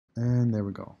And there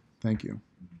we go. Thank you.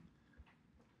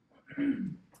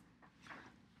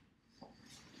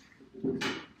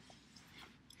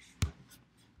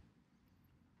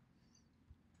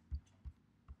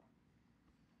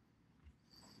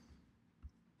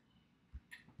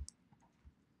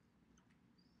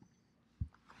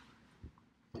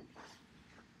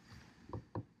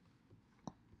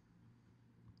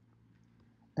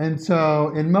 And so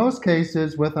in most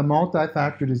cases with a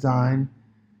multi-factor design,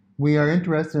 we are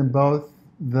interested in both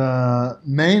the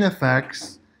main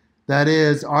effects, that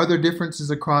is, are there differences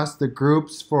across the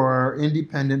groups for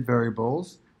independent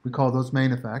variables? We call those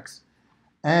main effects,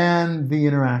 and the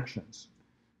interactions.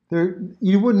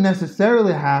 You wouldn't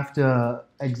necessarily have to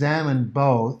examine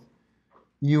both.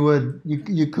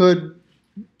 You could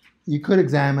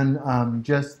examine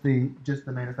just the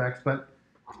main effects, but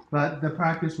the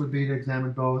practice would be to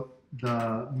examine both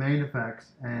the main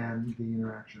effects and the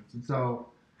interactions. And so,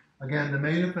 again, the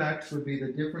main effects would be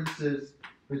the differences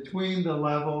between the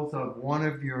levels of one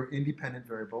of your independent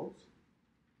variables.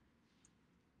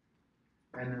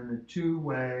 And in a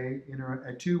two-way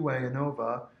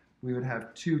ANOVA, we would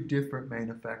have two different main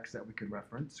effects that we could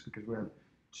reference because we have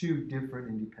two different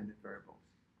independent variables.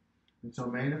 And so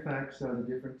main effects are the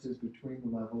differences between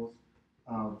the levels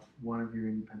of one of your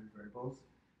independent variables.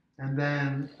 And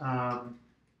then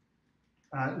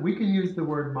we can use the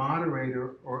word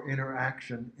moderator or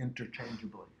interaction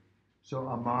interchangeably. So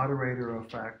a moderator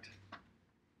effect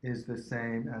is the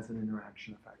same as an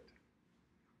interaction effect.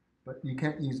 But you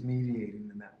can't use mediating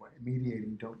in that way.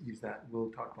 Mediating, don't use that. We'll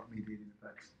talk about mediating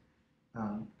effects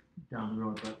down the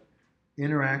road. But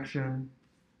interaction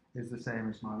is the same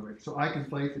as moderator. So I can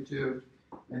place the two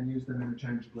and use them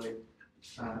interchangeably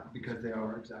because they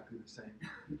are exactly the same.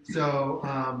 So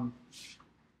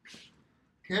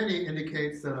Kenny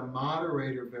indicates that a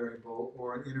moderator variable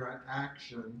or an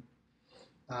interaction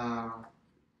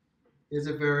is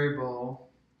a variable.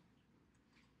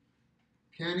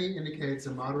 Kenny indicates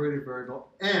a moderator variable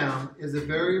M is a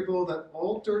variable that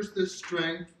alters the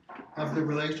strength of the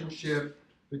relationship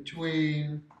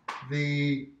between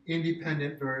the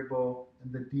independent variable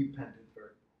and the dependent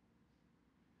variable.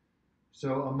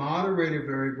 So a moderator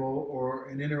variable or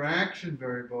an interaction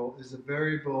variable is a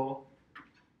variable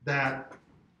that,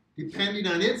 depending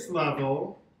on its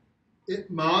level, it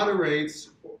moderates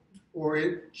or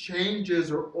it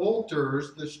changes or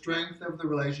alters the strength of the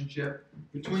relationship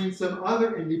between some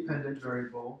other independent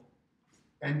variable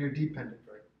and your dependent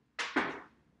variable.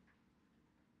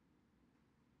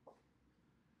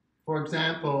 For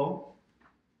example,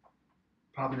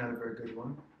 probably not a very good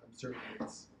one. I'm certain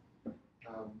it's,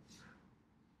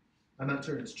 I'm not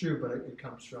certain it's true, but it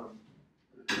comes from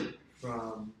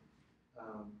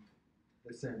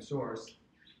the same source.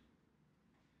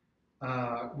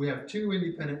 We have two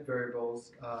independent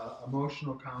variables,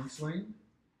 emotional counseling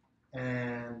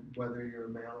and whether you're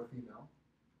male or female.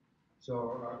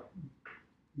 So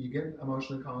you get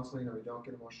emotional counseling or you don't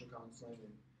get emotional counseling,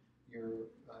 and you're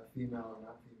female or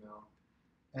not female.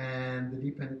 And the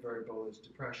dependent variable is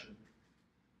depression.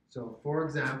 So for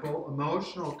example,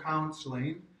 emotional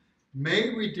counseling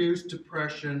may reduce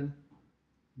depression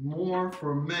more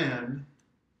for men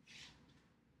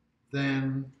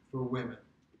than for women.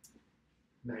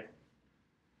 Male.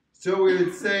 So we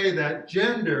would say that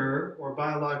gender or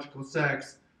biological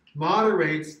sex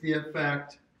moderates the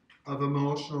effect of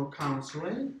emotional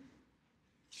counseling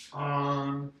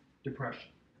on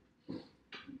depression.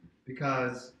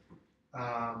 Because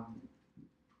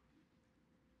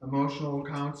emotional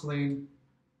counseling,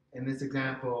 in this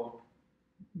example,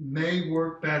 may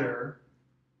work better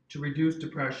to reduce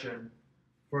depression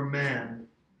for men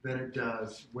than it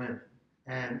does women.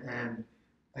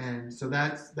 And so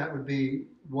that would be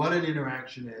what an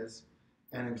interaction is,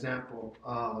 an example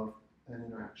of an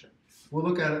interaction. We'll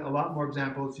look at a lot more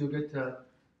examples. You'll get to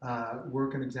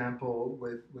work an example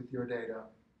with your data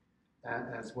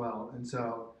as well. And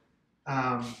so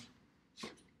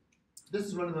this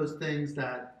is one of those things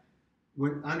that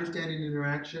when understanding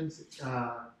interactions,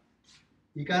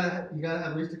 you gotta have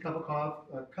at least a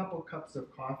couple cups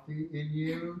of coffee in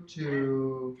you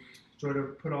to sort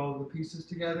of put all the pieces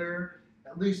together,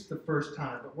 at least the first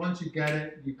time. But once you get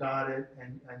it, you got it,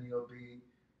 and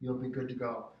you'll be good to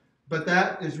go. But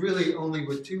that is really only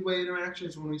with two-way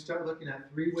interactions. When we start looking at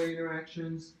three-way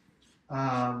interactions,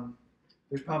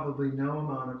 there's probably no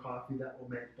amount of coffee that will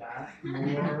make that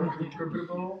more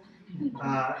interpretable.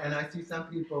 And I see some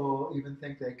people even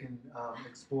think they can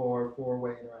explore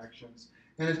four-way interactions,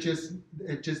 and it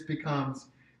just becomes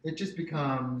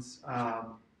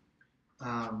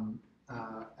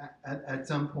at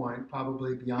some point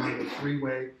probably beyond the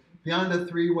three-way beyond a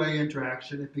three-way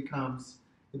interaction, it becomes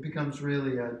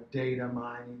really a data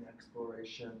mining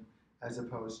exploration as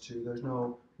opposed to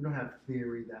we don't have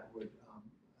theory that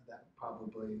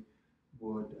probably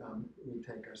would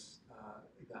take us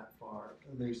that far.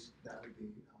 At least that would be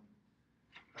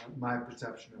my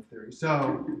perception of theory.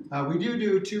 So we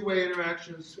do two-way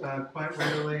interactions quite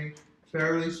rarely,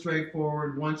 fairly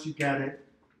straightforward once you get it,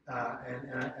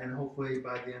 and hopefully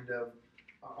by the end of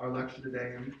our lecture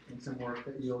today and some work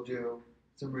that you'll do,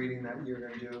 some reading that you're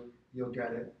going to do, you'll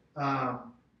get it.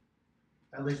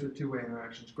 At least with two-way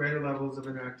interactions. Greater levels of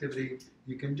interactivity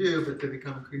you can do, but they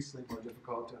become increasingly more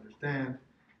difficult to understand.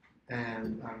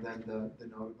 And then the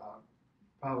note about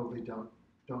probably don't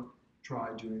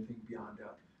try to do anything beyond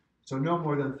that. So no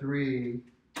more than 3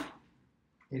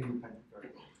 independent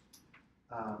variables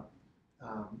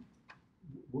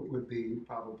would be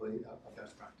probably a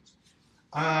best practice.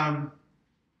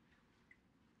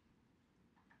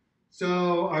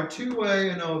 So our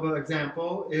two-way ANOVA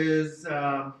example is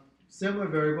similar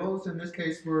variables. In this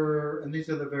case, and these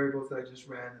are the variables that I just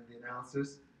ran in the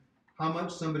analysis. How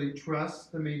much somebody trusts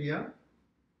the media,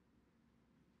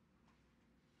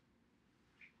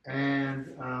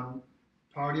 and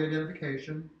party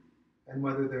identification, and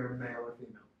whether they're male or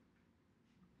female.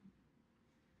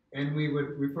 And we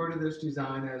would refer to this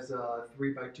design as a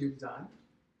 3x2 design,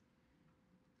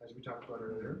 as we talked about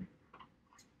earlier.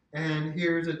 And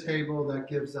here's a table that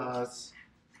gives us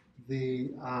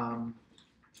the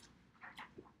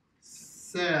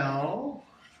cell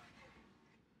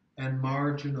and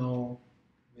marginal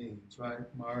means, right?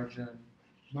 Margin,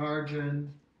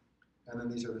 and then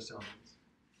these are the cell means.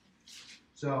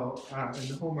 So in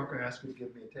the homework, I asked you to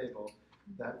give me a table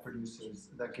that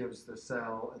gives the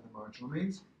cell and the marginal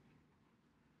means.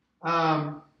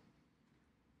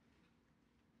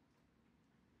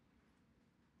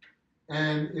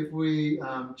 And if we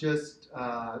just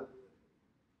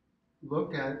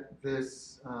look at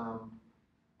this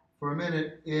for a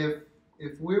minute, if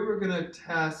we were going to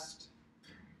test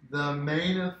the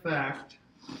main effect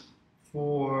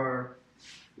for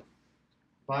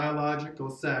biological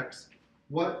sex,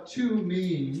 what two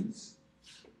means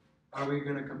are we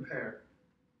going to compare?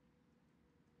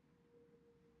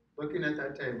 Looking at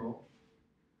that table,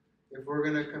 if we're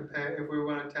going to if we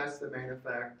want to test the main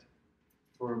effect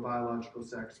for biological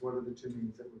sex, what are the two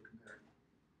means that we're comparing?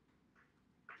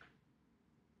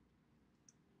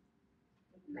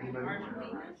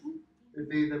 It'd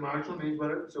be the marginal means.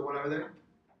 So what are they?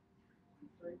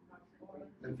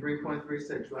 And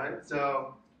 3.36, right?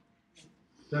 So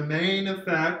the main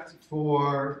effect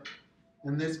for,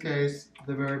 in this case,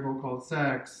 the variable called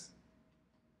sex,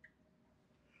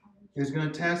 is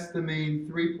going to test the mean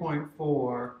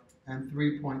 3.4 and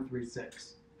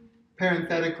 3.36.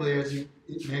 Parenthetically,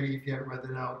 maybe if you haven't read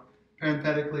it out,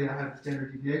 parenthetically I have the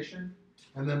standard deviation,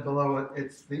 and then below it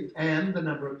it's the n, the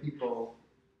number of people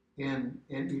in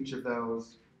each of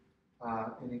those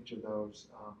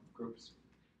groups.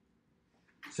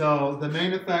 So the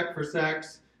main effect for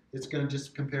sex is going to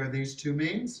just compare these two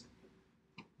means.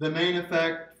 The main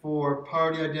effect for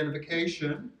party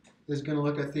identification is going to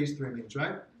look at these three means,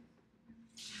 right?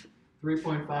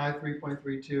 3.5,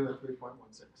 3.32, and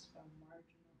 3.16.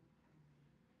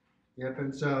 Yep,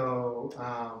 and so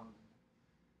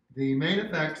the main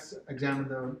effects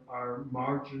examined are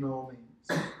marginal means.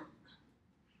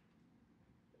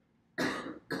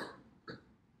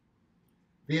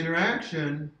 The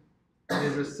interaction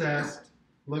is assessed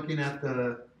looking at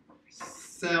the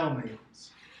cell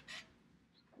means.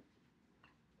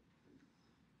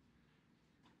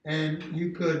 And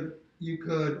you could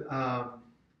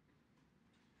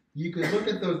look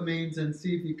at those means and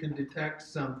see if you can detect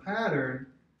some pattern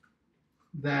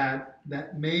that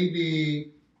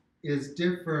maybe is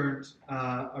different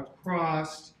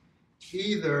across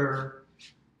either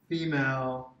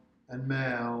female and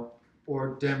male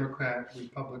or Democrat,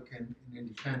 Republican, and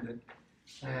Independent,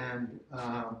 and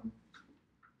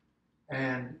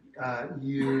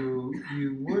you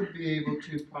would be able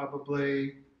to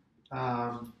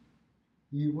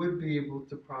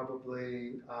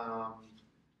probably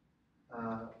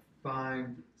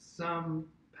find some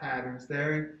patterns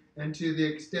there, and to the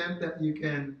extent that you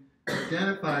can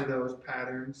identify those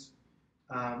patterns,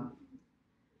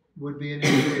 would be an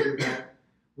indicator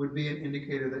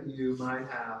that you might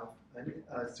have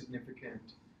a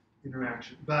significant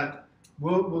interaction. But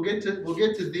we'll get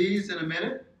to these in a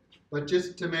minute. But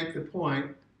just to make the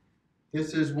point,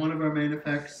 this is one of our main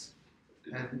effects,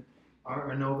 and our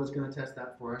ANOVA is going to test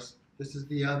that for us. This is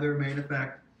the other main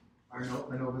effect. Our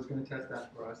ANOVA is going to test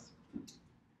that for us.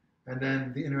 And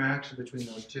then the interaction between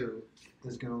those two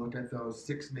is going to look at those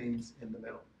 6 means in the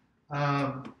middle.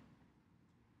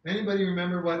 Anybody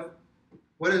remember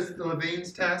what is the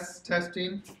Levine's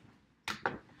testing?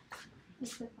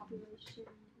 Is the population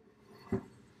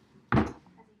has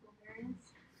equal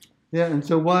variance? Yeah, and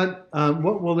so what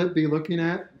will it be looking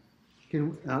at?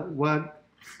 What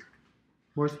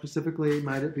more specifically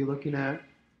might it be looking at?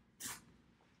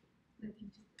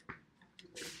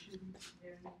 Population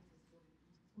variance is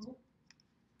equal,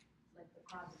 like the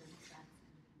positive effects.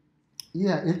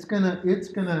 Yeah, it's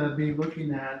gonna be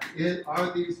looking at it.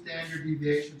 Are these standard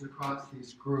deviations across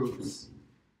these groups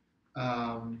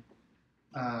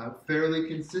fairly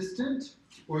consistent,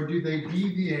 or do they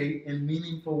deviate in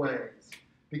meaningful ways?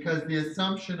 Because the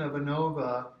assumption of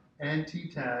ANOVA and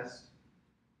t-test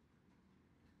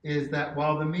is that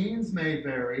while the means may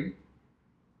vary,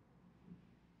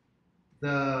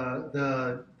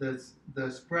 the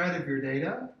spread of your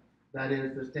data, that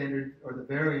is the standard or the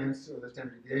variance or the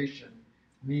standard deviation,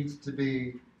 needs to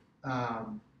be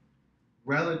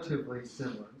relatively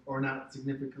similar or not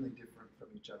significantly different from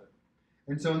each other.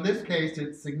 And so in this case,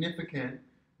 it's significant,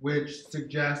 which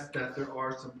suggests that there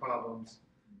are some problems.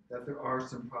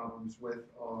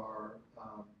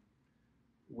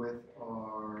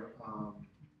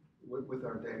 With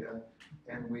our data,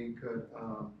 and we could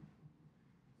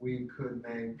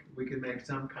make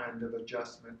some kind of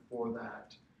adjustment for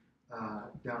that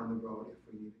down the road if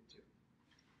we needed to.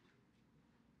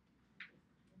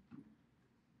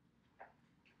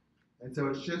 And so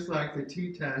it's just like the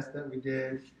t-test that we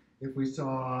did. If we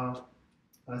saw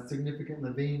a significant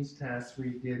Levine's test, we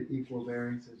did equal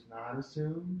variances not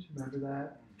assumed. Remember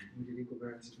that? We did equal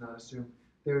variances not assumed.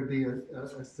 There would be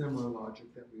a similar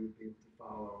logic that we would be able to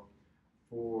follow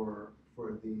for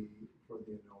the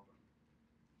ANOVA.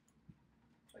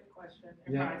 Quick question,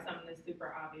 and Yeah. probably something that's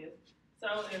super obvious. So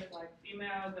if like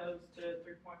female goes to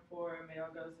 3.4 and male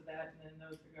goes to that, and then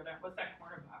those three go down, what's that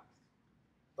corner box?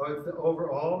 Oh, it's the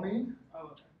overall mean.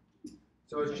 Oh, okay.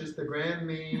 So it's just the grand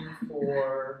mean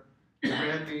for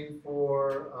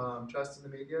trust in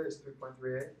the media is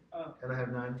 3.38, Oh, and I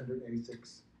have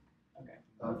 986 okay.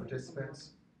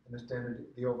 participants, and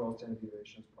the overall standard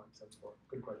deviation is 0.74.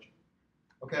 Good question.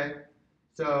 Okay,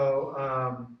 so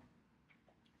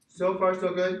so far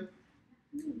so good.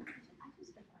 I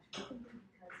just have a question. I think that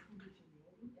because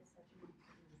homogeneity is such an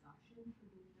important assumption for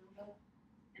the ANOVA,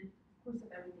 and of course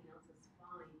if everything else is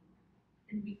fine,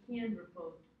 and we can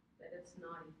report that it's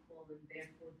not equal and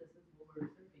therefore this is what we're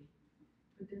observing,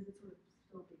 but does it sort of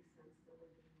still make sense that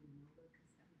we're doing ANOVA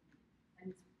because everything, and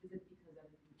is it because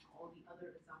all the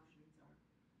other assumptions are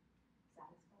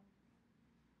satisfied?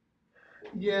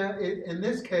 Yeah, in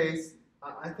this case,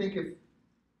 I think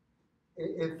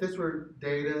if this were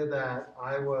data that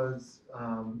I was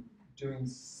doing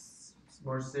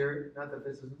more serious, not that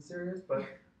this isn't serious, but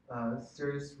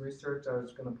serious research I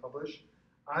was going to publish,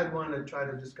 I'd want to try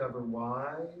to discover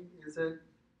why is it.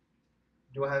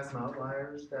 Do I have some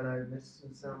outliers that I missed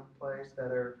in some place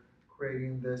that are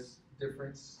creating this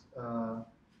difference?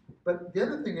 But the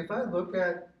other thing, if I look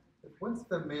at what's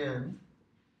the min,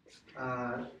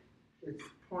 it's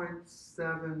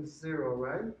 0.70,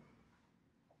 right?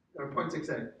 Or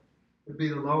 0.68 would be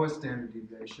the lowest standard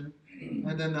deviation,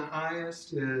 and then the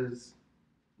highest is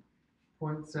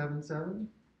 0.77,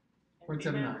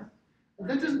 0.79.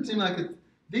 That doesn't seem like it.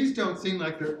 These don't seem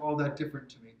like they're all that different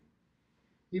to me,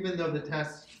 even though the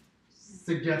test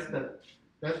suggests that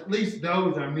at least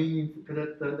those are meaningful.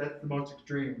 That's the most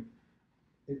extreme.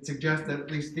 It suggests that at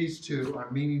least these two are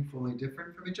meaningfully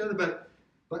different from each other. But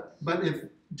if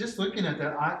just looking at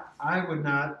that, I would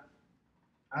not.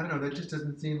 I don't know. That just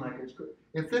doesn't seem like it's good.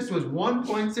 If this was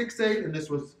 1.68 and this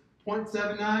was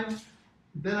 0.79,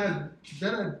 then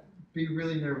I'd be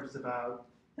really nervous about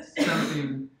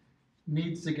something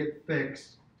needs to get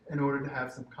fixed in order to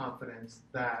have some confidence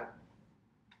that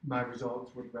my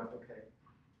results would replicate.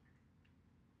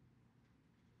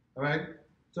 All right.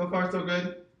 So far, so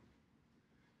good.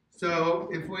 So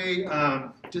if we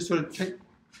just sort of take.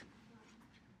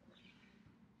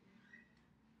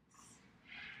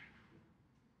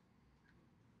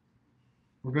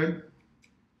 We're good?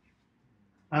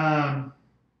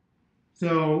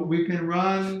 So we can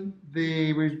run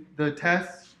the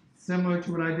tests similar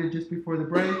to what I did just before the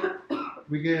break.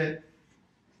 We get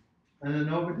an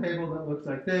ANOVA table that looks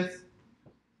like this.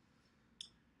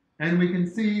 And we can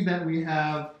see that we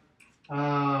have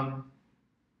a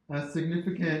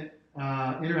significant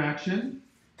interaction.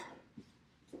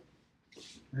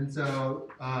 And so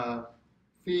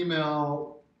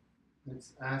female,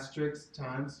 it's asterisk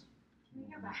times. Can we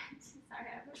go back? Sorry,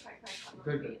 I have a quick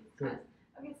question. Good.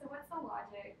 Okay, so what's the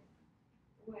logic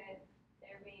with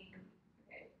there being,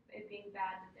 it being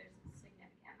bad that there's a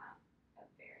significant amount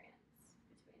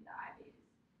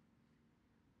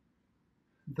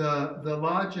the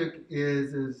logic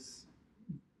is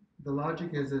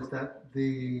that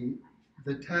the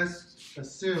test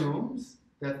assumes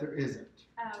that there isn't,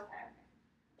 Oh, okay,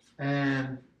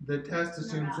 and the test okay.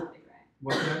 assumes Normality, right?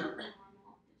 what that?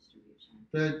 Normal distribution.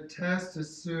 The test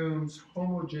assumes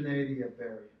homogeneity of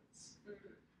variance,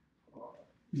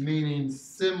 meaning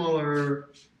similar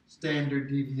standard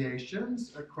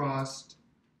deviations across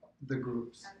the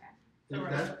groups.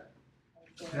 Okay.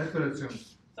 That's what it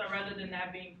assumes. So rather than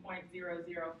that being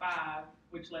 0.005,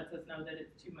 which lets us know that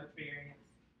it's too much variance,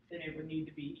 then it would need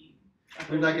to be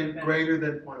Like it greater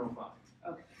than 0.05.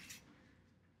 Okay.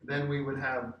 Then we'd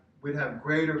have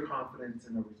greater confidence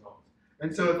in the results.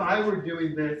 And so if I were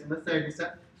doing this, and let's say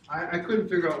I couldn't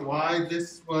figure out why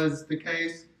this was the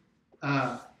case,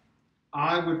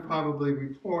 I would probably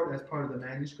report as part of the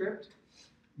manuscript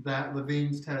that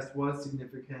Levine's test was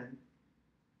significant.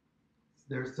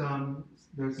 There's some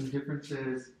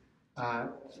differences.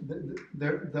 The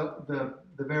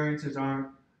variances aren't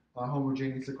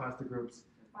homogeneous across the groups.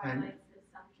 Violates the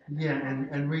assumption. Yeah,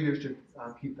 and readers should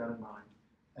keep that in mind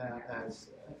as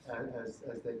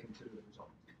they consider the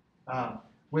results,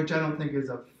 which I don't think is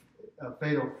a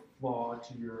fatal flaw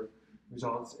to your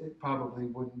results. It probably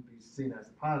wouldn't be seen as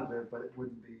a positive, but it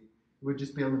would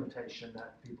just be a limitation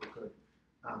that people could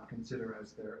consider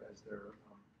as their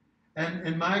and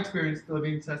in my experience, the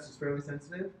Levine's test is fairly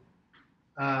sensitive.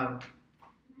 I know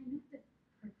that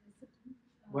participants.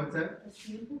 What's that? The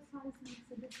sample size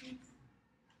makes a difference.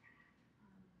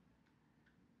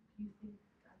 Do you think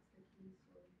that's the case?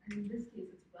 Or, and in this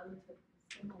case, it's relatively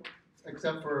similar.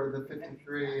 Except for the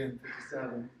 53 and 57. Yeah,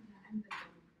 and the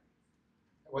Democrats.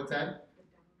 What's that? The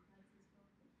Democrats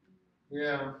as well.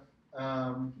 Yeah.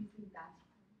 Do you think that's?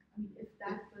 I mean, if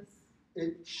that was.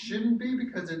 It shouldn't be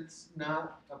because it's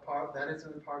not a part. That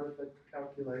isn't a part of the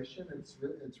calculation. It's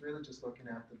really just looking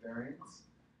at the variance.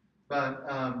 But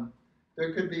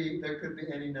there could be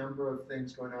any number of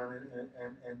things going on,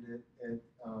 and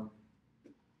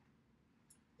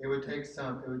it would take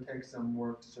some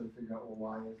work to sort of figure out, well,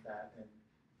 why is that,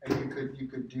 and you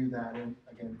could do that. And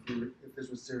again, if this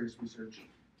was serious research,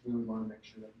 we would want to make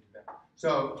sure that we do that.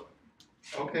 So,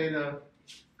 okay,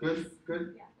 good.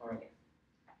 Yeah. All right.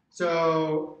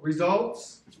 So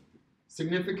results,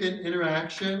 significant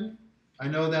interaction. I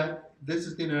know that this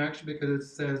is the interaction because it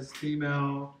says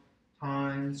female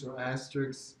times or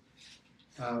asterisk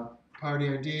party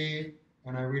ID,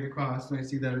 and I read across and I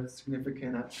see that it's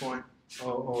significant at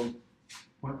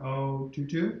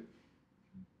 0.022.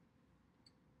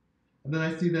 And then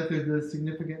I see that there's a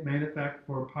significant main effect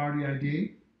for party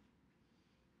ID.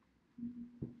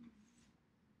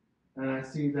 And I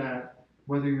see that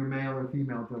whether you're male or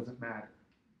female doesn't matter.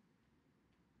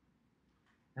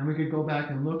 And we could go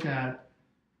back and look at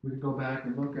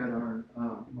our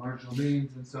marginal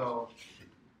means, and so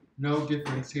no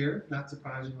difference here, not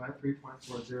surprising, right?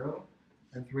 3.40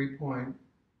 and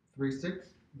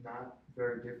 3.36, not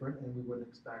very different, and we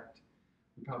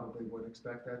probably would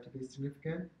expect that to be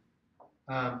significant.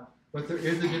 But there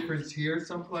is a difference here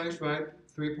someplace, right?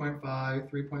 3.5,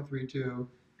 3.32,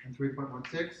 and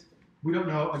 3.16. We don't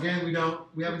know. Again,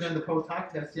 we haven't done the post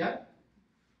hoc test yet,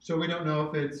 so we don't know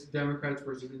if it's Democrats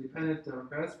versus Independents,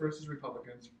 Democrats versus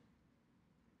Republicans,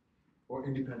 or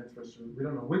Independents versus. We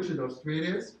don't know which of those three it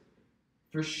is.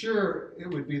 For sure, it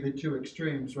would be the two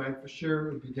extremes, right? For sure,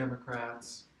 it would be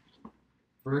Democrats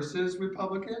versus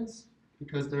Republicans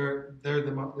because they're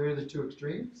the two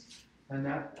extremes, and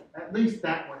that at least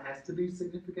that one has to be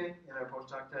significant in our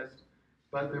post hoc test.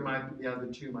 But the other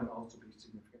two might also be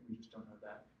significant. We just don't know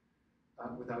that.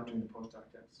 Without doing the post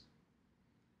hoc test.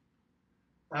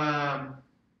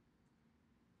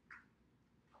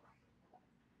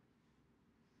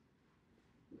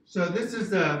 So this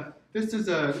is a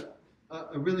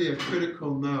really a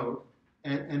critical note,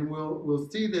 and we'll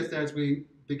see this as we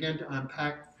begin to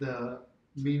unpack the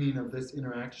meaning of this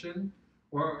interaction,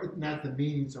 or not the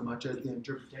meaning so much as the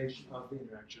interpretation of the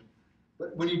interaction.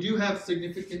 But when you do have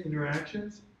significant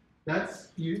interactions,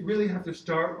 you really have to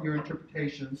start your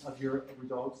interpretation of your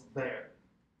results there.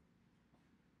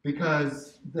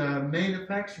 Because the main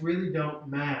effects really don't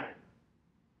matter,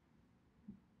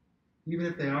 even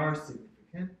if they are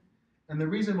significant. And the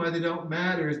reason why they don't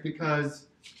matter is because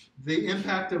the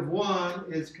impact of one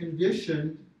is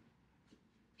conditioned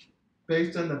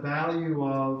based on the value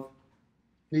of,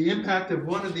 the impact of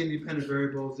one of the independent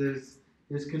variables is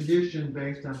conditioned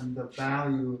based on the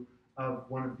value of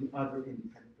one of the other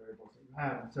independent variables that you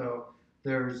have. And so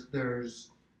there's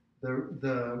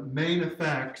the main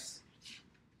effects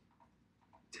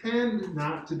tend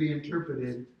not to be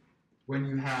interpreted when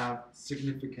you have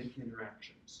significant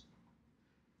interactions.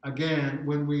 again,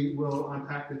 when we will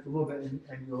unpack this a little bit,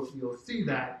 and you'll see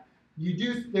that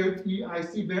I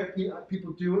see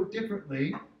people do it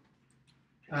differently,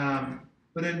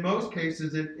 but in most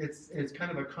cases it's kind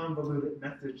of a convoluted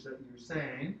message that you're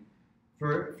saying.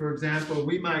 For example,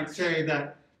 we might say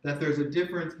that there's a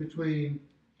difference between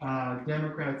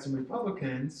Democrats and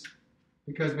Republicans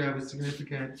because we have a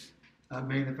significant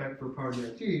main effect for party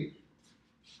ID.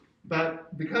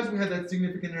 But because we have that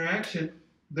significant interaction,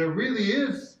 there really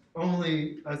is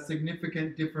only a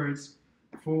significant difference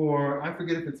for, I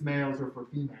forget if it's males or for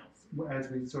females, as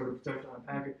we sort of start to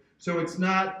unpack it. So it's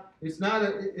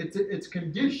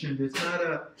conditioned.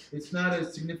 It's not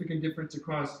a significant difference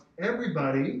across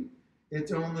everybody.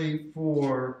 It's only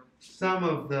for some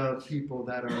of the people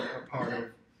that are a part of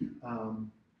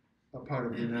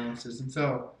the analysis. And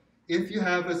so, if you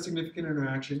have a significant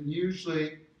interaction,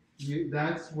 usually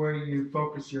that's where you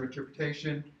focus your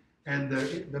interpretation, and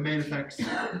the main effects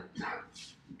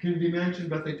can be mentioned,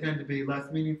 but they tend to be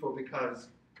less meaningful because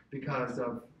the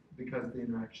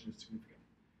interaction is significant.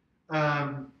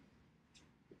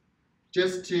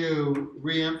 Just to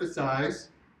re-emphasize,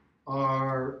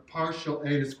 our partial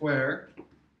eta square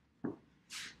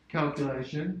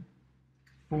calculation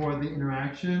for the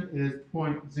interaction is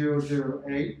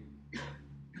 0.008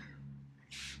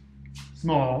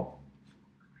 small.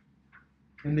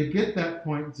 And to get that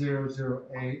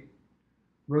 0.008,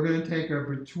 we're going to take our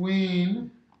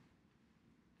between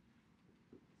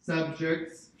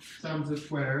subjects sums of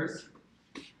squares,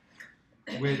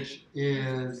 which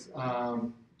is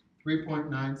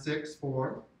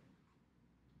 3.964,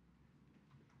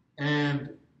 and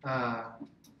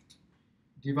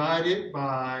divide it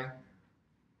by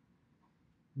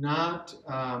not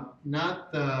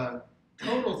the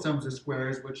total sums of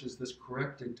squares, which is this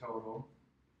corrected total.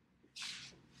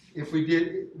 If we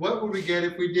did, what would we get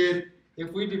if we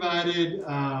divided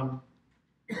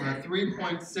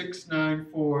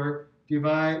 3.694,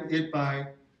 divide it by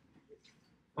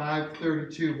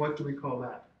 532, what do we call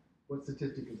that? What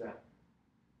statistic is that?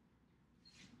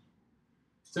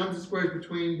 Sums of squares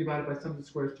between divided by sums of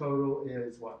squares total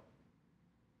is what?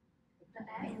 The A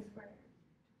squared.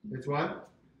 It's what?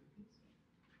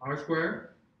 R squared?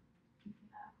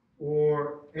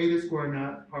 Or eta squared,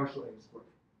 not partial eta squared.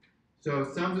 So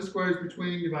sums of squares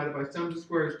between divided by sums of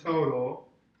squares total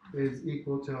is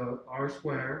equal to R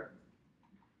squared.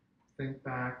 Think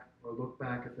back or look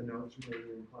back at the notes from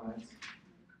earlier in class.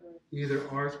 Either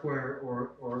R squared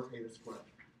or eta squared.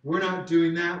 We're not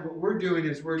doing that. What we're doing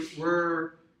is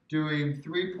we're doing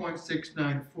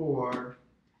 3.694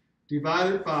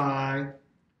 divided by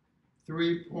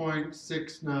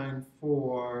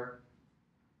 3.694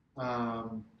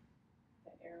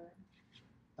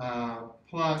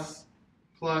 plus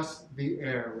the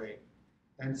error rate.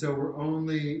 And so we're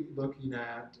only looking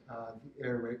at the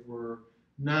error rate. We're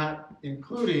not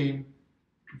including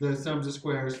the sums of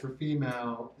squares for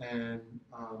female and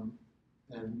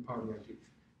party ID,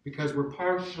 because we're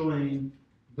partialing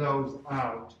those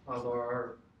out of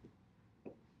our,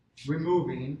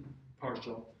 removing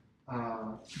partial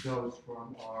those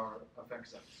from our effect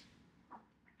size.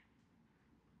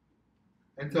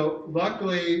 And so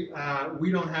luckily,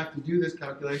 we don't have to do this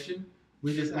calculation.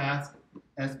 We just ask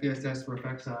SPSS for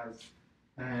effect size,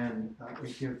 and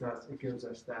it gives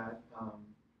us that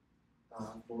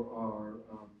for our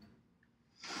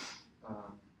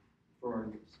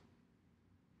use.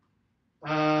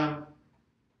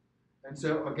 And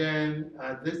so again,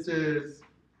 this is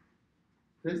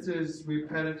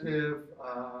repetitive,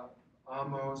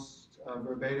 almost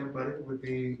verbatim, but it would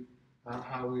be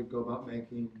how we go about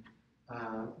making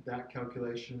that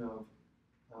calculation of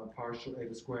partial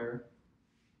eta squared.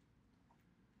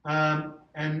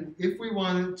 And if we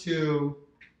wanted to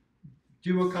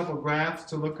do a couple graphs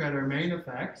to look at our main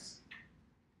effects,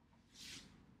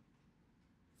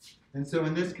 and so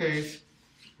in this case,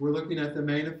 we're looking at the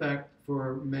main effect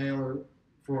for male or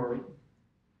for,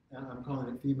 I'm calling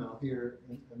it female here,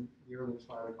 and the earlier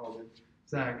slide I called it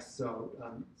sex, so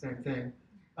same thing.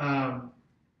 And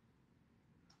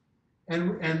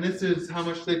this is how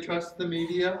much they trust the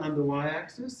media on the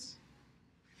y-axis.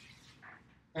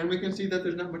 And we can see that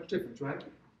there's not much difference, right?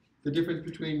 The difference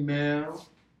between male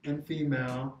and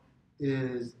female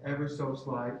is ever so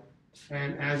slight.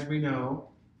 And as we know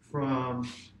from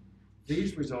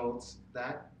these results,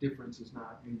 that difference is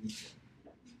not meaningful.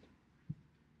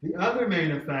 The other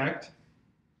main effect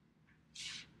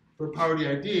for party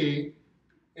ID,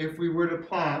 if we were to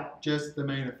plot just the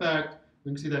main effect,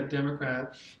 we can see that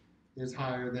Democrat is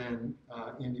higher than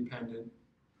independent,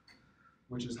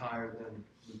 which is higher than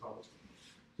Republican.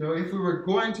 So if we were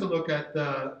going to look at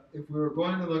the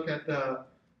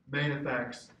main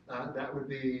effects, that would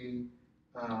be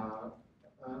an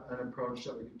approach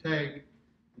that we could take.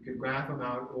 You could graph them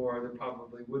out, or there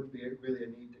probably would be really a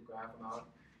need to graph them out.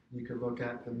 You could look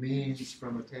at the means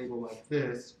from a table like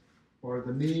this, or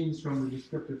the means from the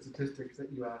descriptive statistics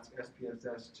that you ask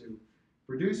SPSS to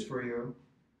produce for you.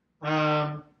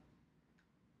 And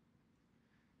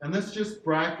let's just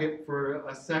bracket for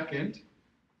a second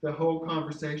the whole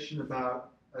conversation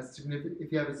about if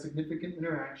you have a significant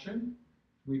interaction,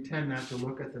 we tend not to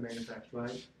look at the main effects,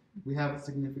 right? We have a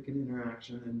significant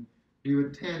interaction, and we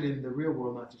would tend in the real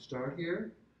world not to start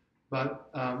here, but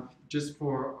just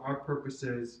for our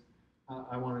purposes,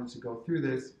 I wanted to go through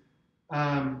this.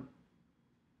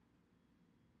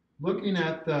 Looking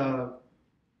at the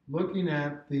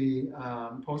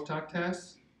post hoc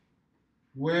tests,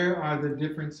 where are the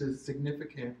differences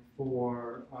significant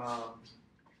for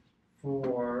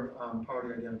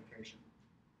party identification?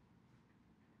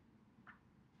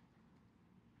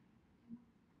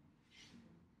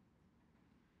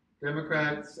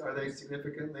 Democrats, are they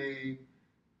significantly,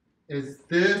 is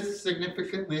this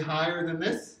significantly higher than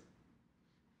this?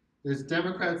 Is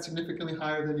Democrats significantly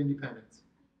higher than independents?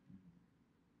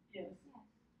 Yes.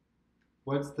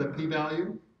 What's the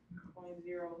p-value?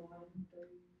 0.01.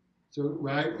 So,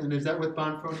 right, and is that with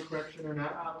Bonferroni correction or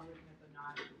not? I was looking at the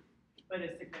not, but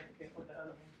it's significant with the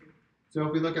other one too. So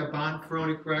if we look at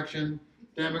Bonferroni correction,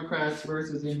 Democrats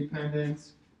versus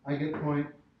independents, I get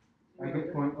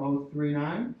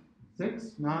 0.039,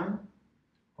 6, 9,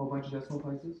 whole bunch of decimal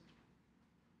places.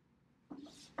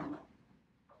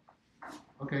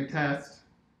 Okay, test.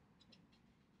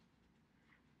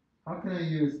 How can I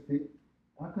use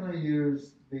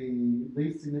the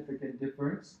least significant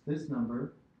difference, this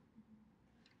number,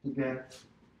 to get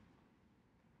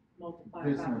Multiply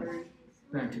this by number?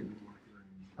 3. Thank you.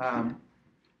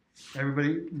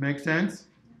 Everybody make sense?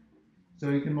 So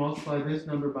you can multiply this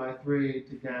number by 3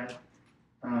 to get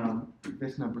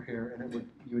this number here, and you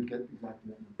would get exactly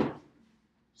that number.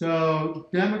 So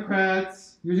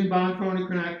Democrats, using Bonferroni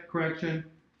correction,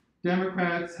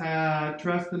 Democrats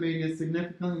trust the media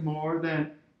significantly more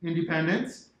than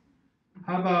independents.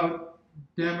 How about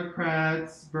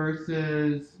Democrats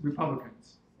versus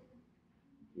Republicans?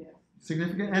 Yes.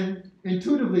 Significant, and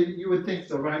intuitively you would think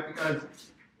so, right? Because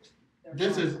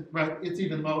this is right. It's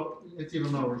even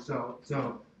lower. So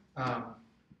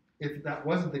if that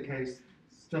wasn't the case,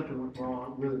 something went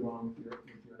wrong, really wrong with your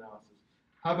analysis.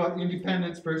 How about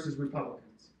independents versus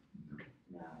Republicans?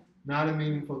 No. Not a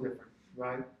meaningful difference,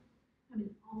 right? I mean,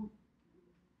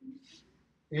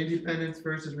 Independents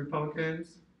versus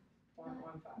Republicans,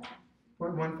 0.15.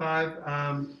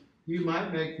 0.15. You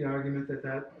might make the argument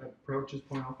that approach is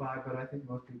 0.05, but I think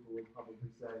most people would probably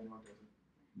say no, it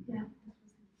doesn't. yeah.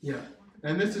 Yeah.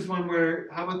 And this is one where,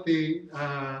 how about the,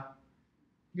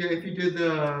 if you did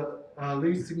the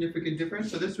least significant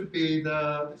difference, so this would be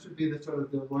the sort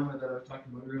of dilemma that I was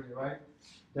talking about earlier, right?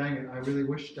 Dang it, I really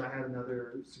wished I had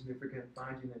another significant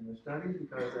finding in the study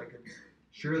because I could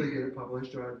surely get it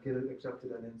published or I'd get it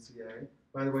accepted at NCA.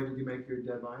 By the way, did you make your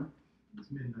deadline? It's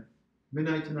midnight.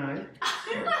 Midnight tonight?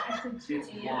 I said 2 It's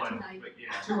a.m. 1, tonight. but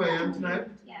yeah. 2 a.m. tonight?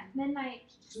 Yeah, midnight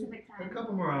Pacific A time.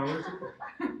 couple more hours.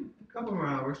 A couple more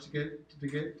hours to get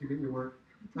your work.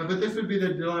 But this would be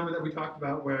the dilemma that we talked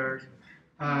about where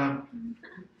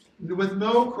with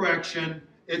no correction,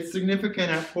 it's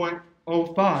significant at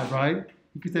 0.05, right?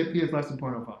 You could say P is less than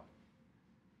 0.05.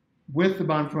 With the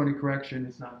Bonferroni correction,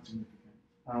 it's not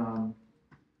significant.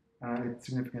 It's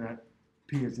significant at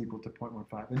P is equal to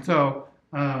 0.15. And so,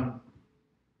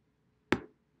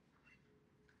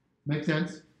 make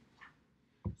sense?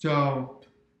 So,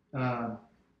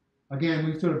 again,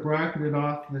 we sort of bracketed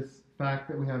off this fact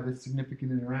that we have this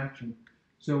significant interaction.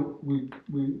 So we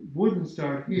wouldn't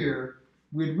start here.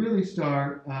 We'd really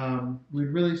start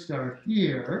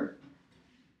here.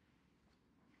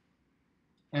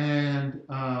 And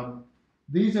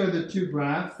these are the two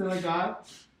graphs that I got.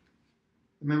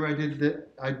 Remember, I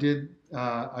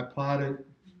plotted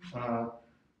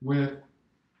with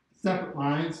separate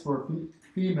lines for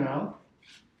female,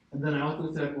 and then I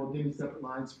also said, well, give me separate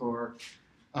lines for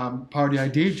party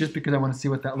ID, just because I want to see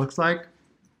what that looks like.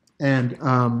 And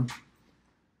I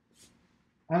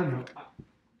don't know.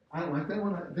 I don't like that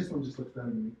one. This one just looks better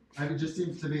to me. It just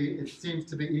seems to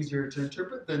be easier to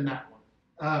interpret than that one.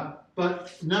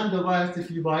 But nonetheless,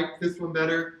 if you like this one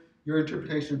better, your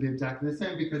interpretation would be exactly the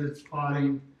same because it's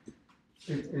plotting.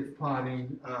 It's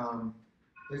plotting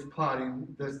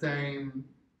the same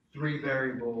 3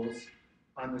 variables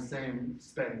on the same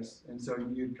space, and so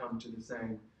you'd come to the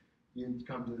same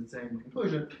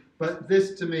conclusion. But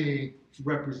this to me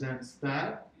represents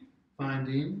that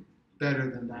finding better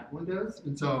than that one does.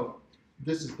 And so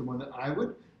this is the one that I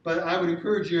would. But I would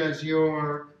encourage you, as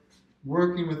you're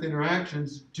working with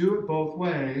interactions, do it both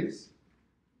ways,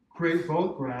 create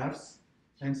both graphs,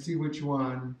 and see which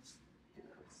one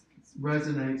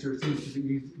resonates or seems to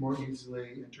be more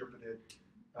easily interpreted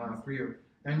for you.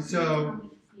 And so On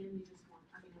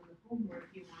the homework,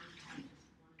 you want to have just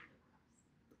one of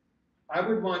the I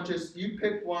would want just, you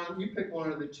pick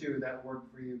one of the two that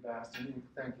work for you best. And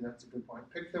thank you, that's a good point.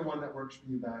 Pick the one that works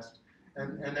for you best.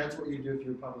 And that's what you do if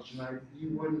you're publishing. You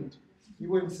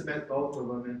wouldn't submit both of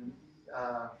them,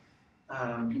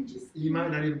 and you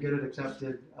might not even get it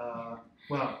accepted.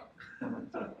 Well, I'm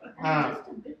just a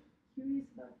bit curious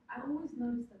about, I always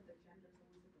notice that the gender is always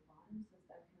at the bottom, so is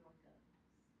that kind of like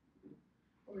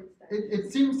a, or is that?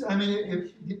 it seems, I mean,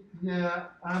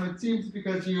 it seems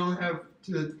because you only have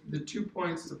the 2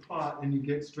 points to plot and you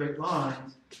get straight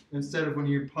lines, instead of when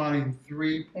you're plotting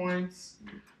 3 points,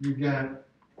 you get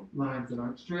lines that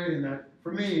aren't straight, and that,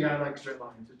 for me, I like straight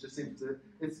lines. It just seems to,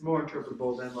 it's more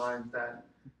interpretable than lines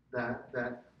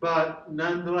but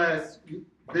nonetheless,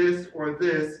 this or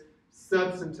this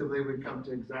substantively would come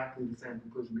to exactly the same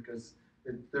conclusion because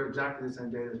they're exactly the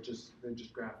same data, they're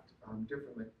just graphed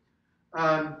differently.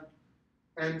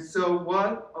 And so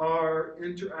what our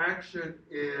interaction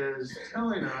is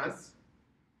telling us,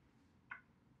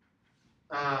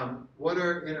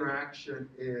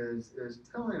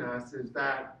 is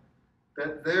that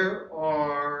there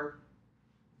are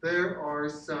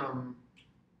some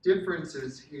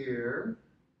differences here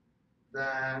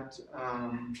that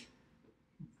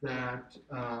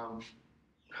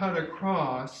cut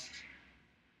across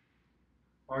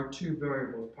our two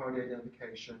variables, party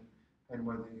identification and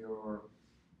whether you're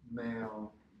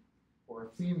male or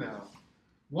female.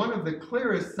 One of the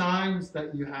clearest signs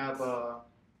that you have a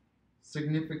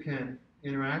significant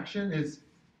interaction is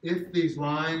if these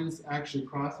lines actually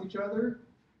cross each other.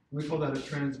 We call that a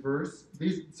transverse.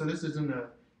 So this isn't a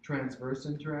transverse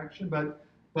interaction, but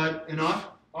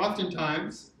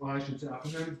oftentimes, well, I should say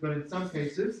oftentimes, but in some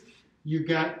cases, you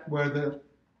get where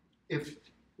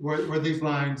these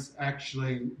lines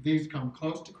actually, these come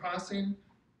close to crossing,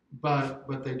 but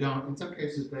they don't. In some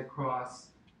cases, they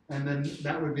cross, and then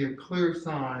that would be a clear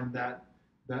sign that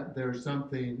there's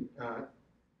something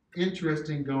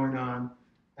interesting going on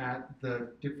at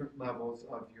the different levels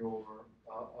of your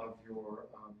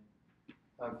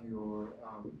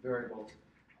variables.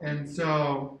 And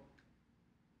so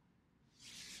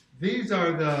these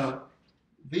are not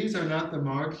the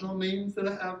marginal means that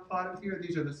I have plotted here.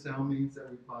 These are the cell means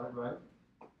that we plotted, right?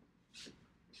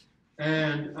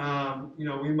 And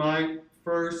we might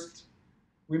first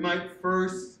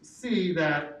see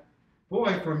that,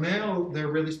 boy, for male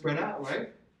they're really spread out,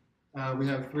 right? We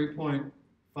have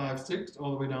 3.56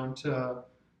 all the way down to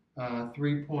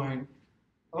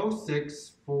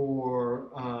 3.06 for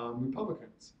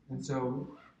Republicans. And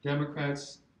so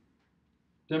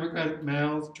Democratic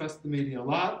males trust the media a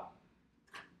lot.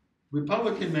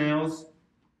 Republican males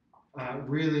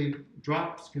really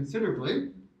drops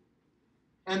considerably.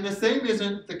 And the same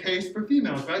isn't the case for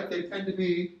females, right? They tend to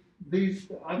be, these,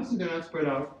 obviously they're not spread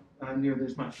out near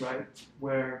this much, right?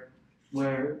 Where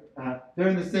they're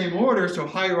in the same order, so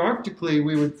hierarchically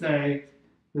we would say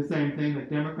the same thing, that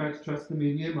Democrats trust the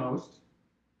media most,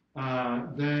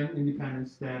 then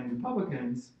independents, then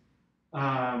Republicans.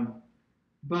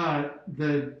 But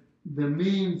the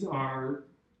means are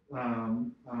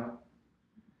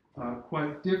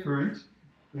quite different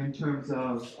in terms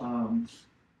of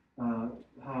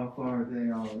how far they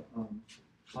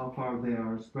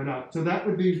are spread out. So that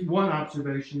would be one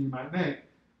observation you might make.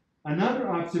 Another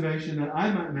observation that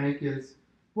I might make is,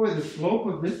 boy, the slope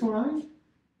of this line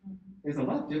is a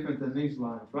lot different than these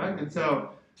lines, right? And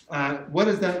so what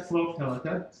does that slope tell us?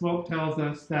 That slope tells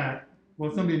us that,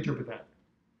 well, somebody interpret that.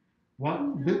 What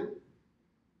is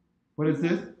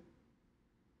this?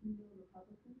 Male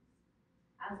Republicans,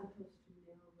 as opposed to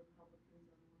male Republicans are more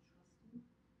trusting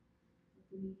of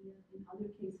the media. In other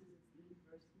cases, it's the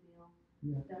inverse, male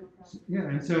Democrats. Yeah,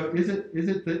 and so is it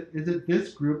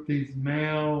this group, these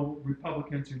male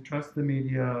Republicans who trust the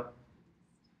media,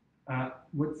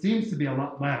 what seems to be a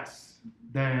lot less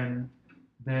than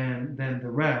the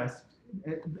rest?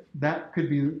 That could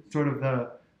be sort of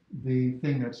the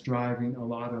thing that's driving a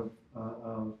lot of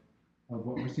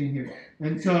what we're seeing here.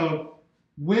 And so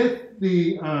with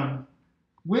the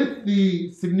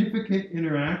significant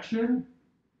interaction,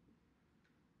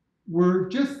 we're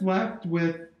just left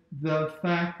with the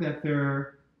fact that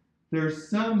there's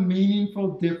some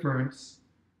meaningful difference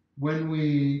when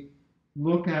we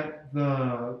look at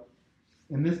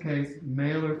in this case,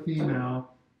 male or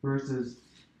female versus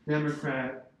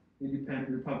Democrat independent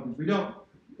Republicans.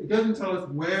 It doesn't tell us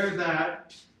where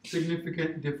that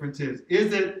significant difference is.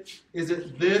 Is it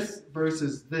this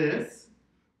versus this,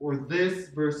 or this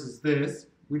versus this?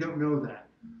 We don't know that.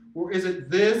 Or is it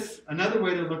this? Another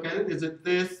way to look at it, is it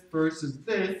this versus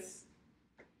this,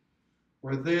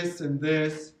 or this and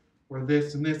this, or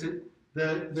this and this?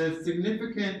 The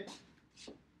significant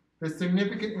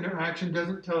interaction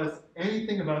doesn't tell us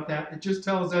anything about that. It just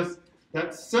tells us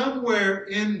that somewhere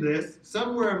in this,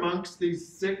 somewhere amongst these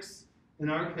 6, in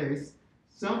our case,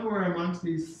 somewhere amongst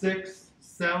these 6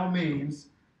 cell means,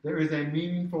 there is a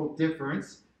meaningful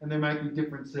difference, and there might be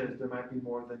differences. There might be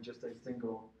more than just a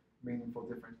single meaningful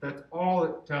difference. That's all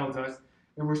it tells us,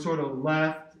 and we're sort of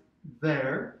left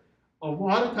there. A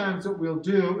lot of times what we'll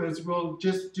do is we'll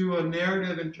just do a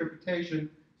narrative interpretation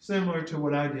similar to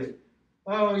what I did.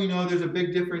 Oh, there's a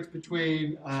big difference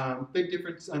between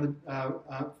between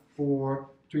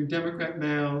Democrat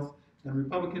males and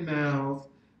Republican males,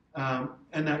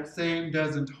 and that same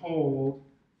doesn't hold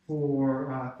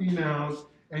for females.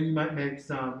 And you might make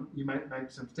some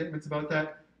statements about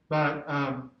that, but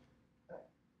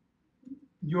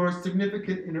your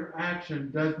significant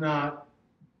interaction does not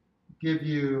give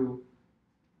you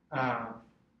at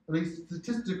least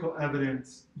statistical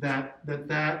evidence that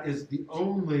is the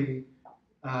only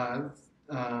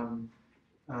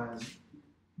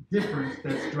difference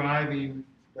that's driving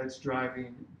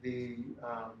the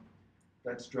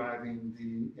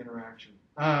interaction.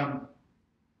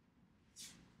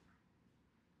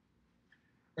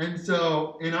 And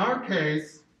so in our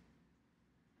case,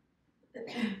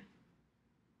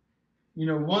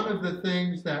 one of the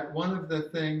things that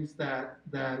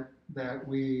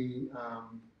we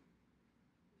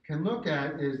can look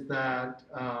at is that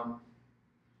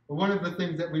one of the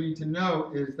things that we need to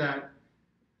know is that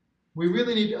we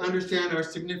really need to understand our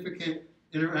significant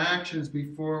interactions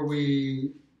before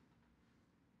we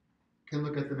can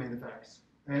look at the main effects.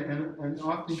 And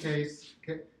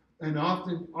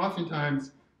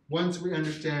oftentimes, once we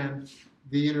understand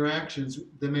the interactions,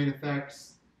 the main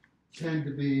effects tend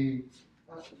to be,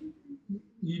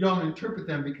 you don't interpret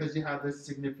them because you have this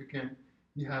significant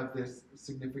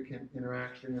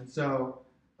interaction. And so,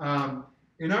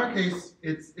 in our case,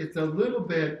 it's a little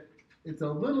bit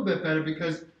better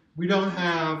because we don't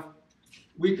have.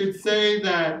 We could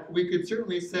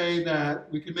certainly say that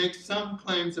we could make some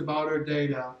claims about our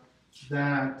data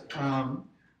that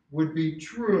would be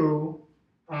true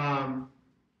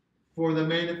for the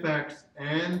main effects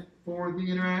and for the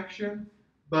interaction,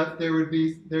 but there'd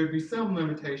be some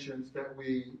limitations that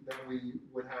we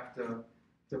would have to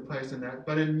place in that.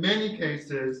 But in many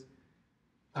cases,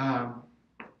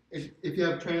 if you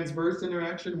have transverse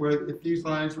interaction, where if these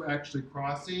lines were actually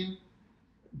crossing,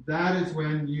 that is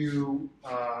when you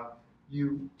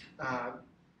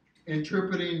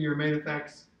interpreting your main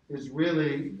effects is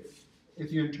really,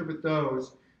 if you interpret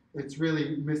those, it's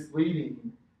really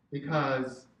misleading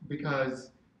because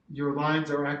your lines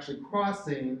are actually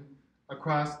crossing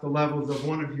across the levels of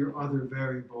one of your other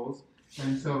variables,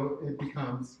 and so it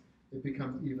becomes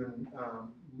even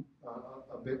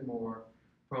a bit more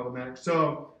problematic.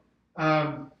 So,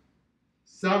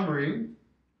 summary.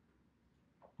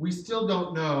 We still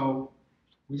don't know,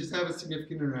 we just have a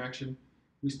significant interaction,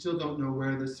 we still don't know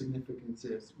where the significance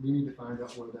is. We need to find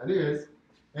out where that is.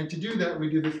 And to do that, we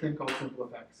do this thing called simple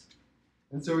effects.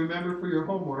 And so remember, for your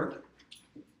homework,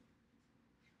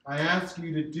 I ask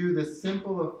you to do the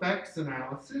simple effects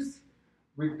analysis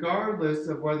regardless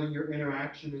of whether your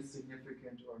interaction is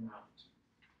significant or not.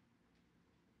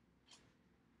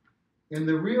 In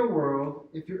the real world,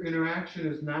 if your interaction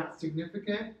is not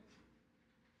significant,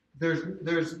 there's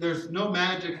no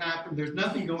magic happening. There's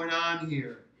nothing going on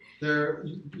here.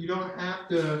 You don't have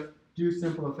to do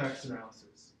simple effects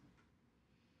analysis.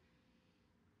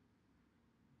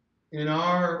 In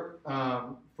our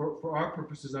for our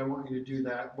purposes, I want you to do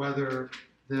that whether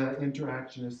the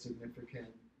interaction is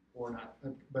significant or not.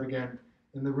 But again,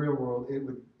 in the real world, it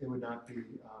would not be.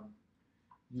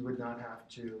 You would not have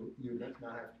to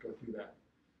go through that.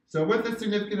 So with a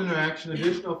significant interaction,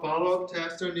 additional follow-up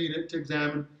tests are needed to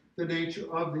examine the nature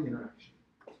of the interaction.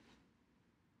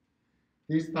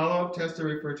 These follow-up tests are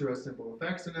referred to as simple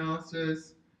effects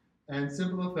analysis, and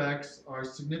simple effects are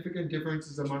significant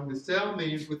differences among the cell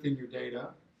means within your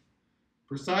data.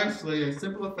 Precisely, a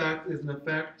simple effect is an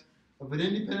effect of an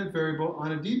independent variable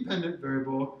on a dependent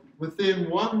variable within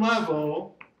one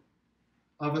level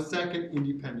of a second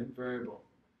independent variable.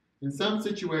 In some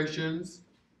situations,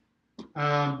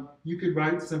 you could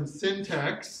write some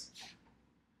syntax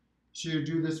to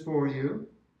do this for you.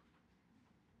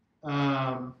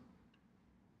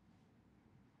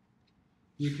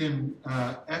 You can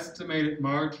estimated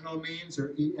marginal means,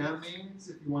 or EM means,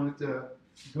 if you wanted to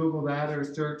Google that or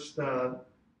search the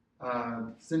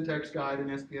syntax guide in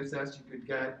SPSS, you could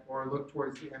get, or look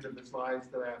towards the end of the slides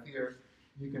that I have here,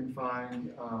 you can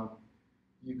find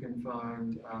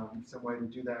some way to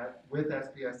do that with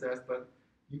SPSS, but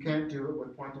you can't do it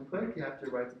with point and click. You have to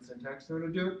write some syntax in order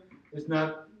to do it. It's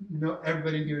not, no,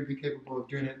 everybody here would be capable of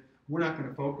doing it. We're not going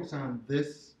to focus on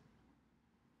this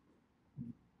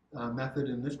method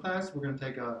in this class. We're going to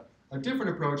take a different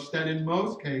approach that in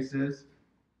most cases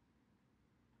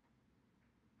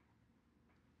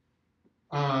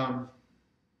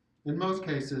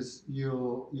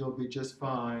you'll be just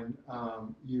fine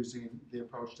using the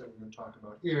approach that we're going to talk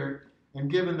about here. And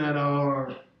given that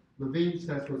our Levine's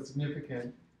test was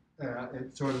significant,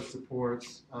 it sort of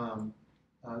supports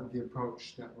the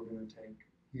approach that we're going to take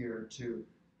here to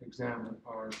examine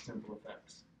our simple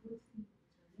effects.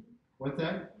 What's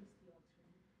that?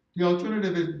 The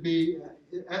alternative is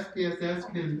SPSS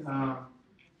can,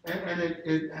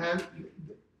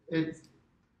 it's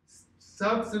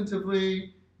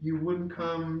substantively, you wouldn't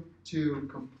come to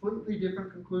completely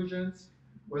different conclusions,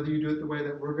 whether you do it the way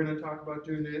that we're going to talk about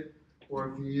doing it, or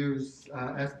if you use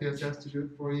SPSS to do it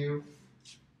for you.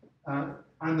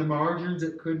 On the margins,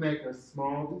 it could make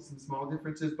some small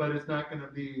differences, but it's not going to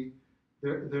be,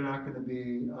 they're not going to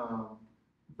be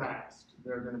vast.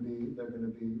 The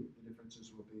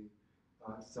differences will be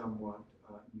somewhat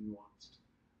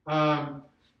nuanced.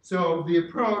 So the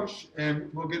approach, and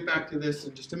we'll get back to this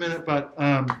in just a minute, but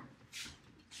well,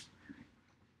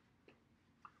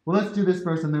 let's do this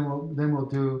first, and then we'll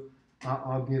do.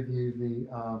 I'll do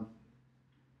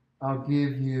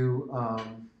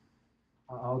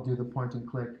the point and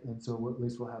click, and so at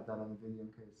least we'll have that on the video in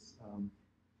case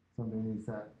somebody needs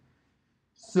that.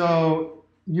 So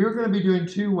you're going to be doing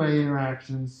two-way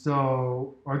interactions,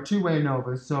 or two-way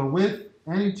ANOVA. So with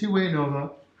any two-way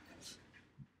ANOVA,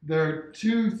 there are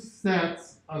two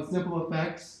sets of simple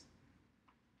effects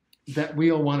that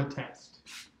we'll want to test.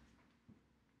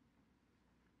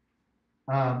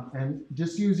 And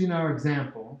just using our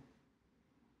example,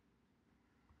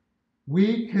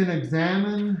 we can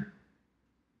examine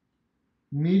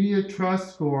media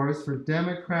trust scores for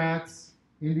Democrats,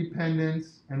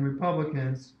 Independents, and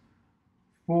Republicans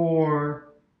for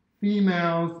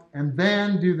females, and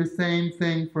then do the same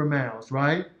thing for males,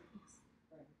 right?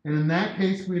 And in that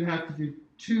case, we'd have to do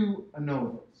two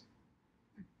ANOVAs,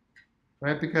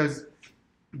 right? Because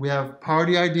we have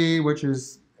party ID, which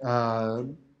is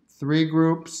 3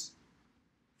 groups.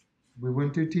 We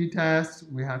wouldn't do t-tests.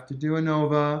 We have to do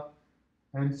ANOVA.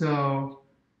 And so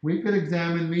we could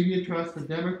examine media trust for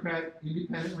Democrat,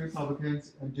 Independent,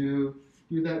 Republicans, and do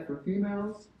that for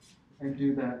females and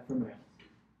do that for males.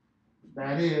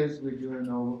 That is, we do an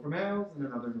ANOVA for males and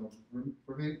another ANOVA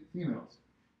for females.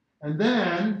 And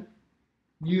then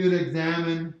you'd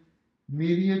examine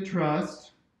media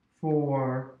trust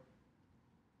for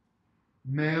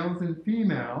males and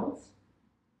females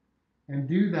and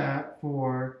do that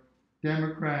for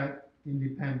Democrat,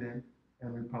 Independent,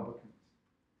 and Republicans.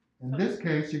 In this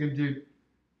case, you can do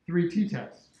 3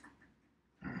 t-tests.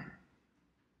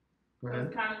 Go ahead.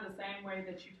 It's kind of the same way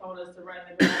that you told us to run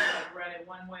the graph, like run it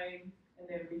one way and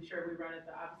then be sure we run it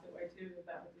the opposite way too. Is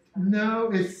that what this kind of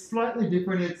No, it's slightly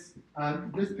different. It's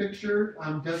this picture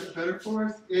does it better for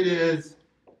us. It is,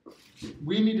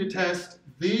 we need to test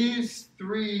these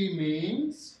 3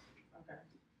 means, okay.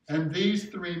 and these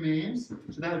 3 means,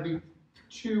 so that would be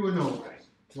 2 ANOVAs,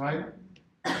 right?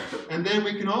 And then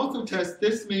we can also test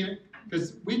this mean,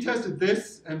 because we tested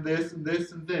this and this and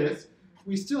this and this.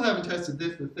 We still haven't tested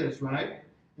this with this, right?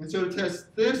 And so to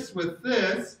test this with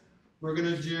this, we're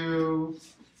going to do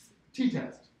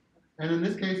t-test. And in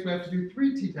this case, we have to do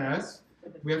 3 t-tests.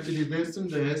 We have to do this and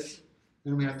this,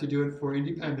 and we have to do it for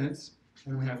independents,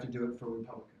 and we have to do it for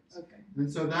Republicans. Okay.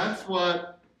 And so that's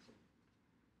what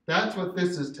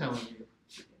this is telling you.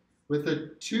 With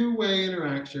a two-way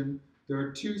interaction, there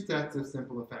are 2 sets of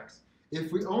simple effects.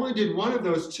 If we only did one of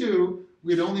those 2,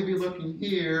 we'd only be looking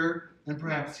here and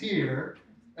perhaps here,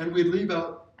 and we'd leave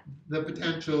out the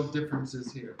potential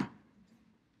differences here.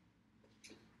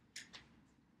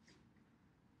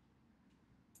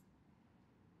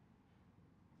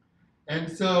 And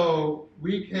so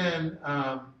we can,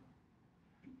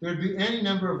 there'd be any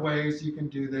number of ways you can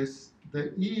do this.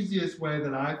 The easiest way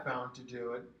that I found to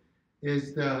do it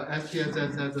is the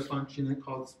SPSS has a function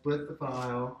called split the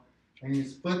file, and you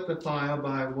split the file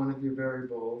by one of your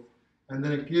variables, and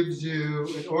then it gives you,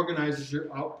 it organizes your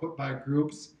output by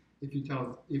groups if you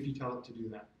tell it to do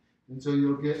that. And so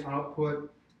you'll get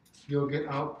output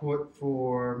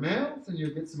for males, and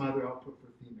you'll get some other output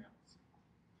for females.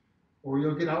 Or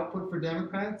you'll get output for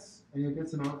Democrats, and you'll get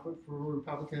some output for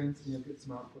Republicans, and you'll get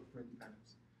some output for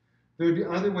Independents. There would be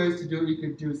other ways to do it. You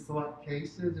could do select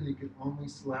cases, and you could only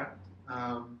select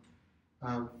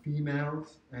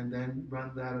females, and then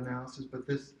run that analysis. But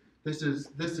this is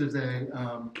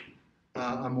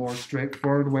a more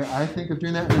straightforward way, I think, of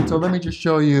doing that. And so let me just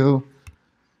show you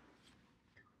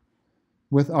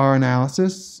with our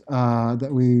analysis that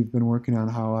we've been working on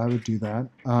how I would do that.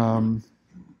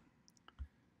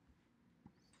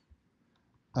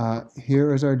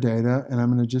 Here is our data, and I'm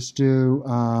going to just do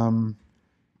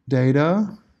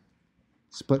data,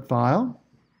 split file.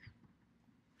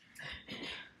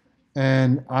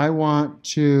 And I want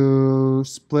to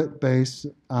split based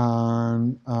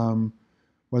on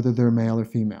whether they're male or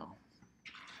female.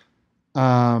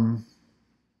 And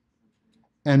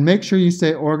make sure you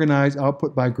say organize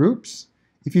output by groups.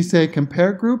 If you say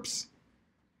compare groups,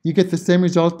 you get the same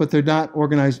results, but they're not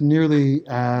organized nearly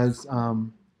as,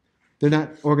 they're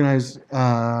not organized,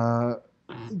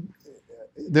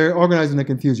 they're organized in a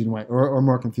confusing way, or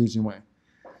more confusing way.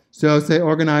 So say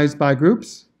organize by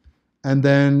groups, and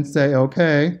then say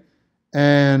OK.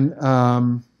 And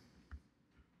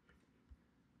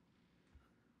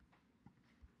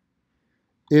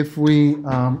if we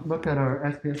look at our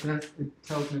SPSS, it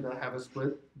tells me that I have a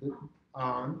split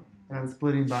on, and I'm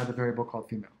splitting by the variable called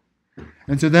female.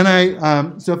 And so then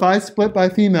so if I split by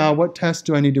female, what test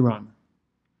do I need to run?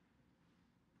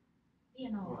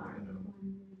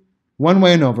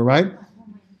 One-way ANOVA, right?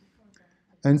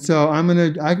 And so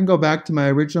I can go back to my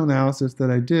original analysis that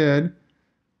I did,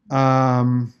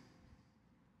 and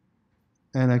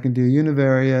I can do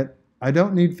univariate. I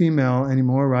don't need female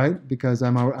anymore, right? Because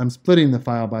I'm splitting the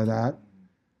file by that.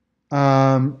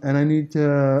 And I need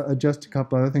to adjust a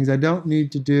couple other things. I don't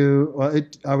need to do, well,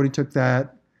 it already took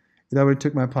that. It already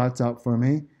took my plots out for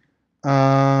me.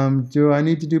 Do I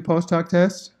need to do post hoc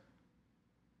tests?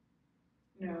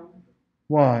 No,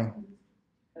 Why?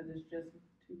 because it's just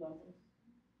 2 levels.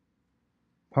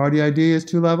 Party ID is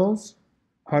 2 levels?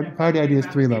 Party ID is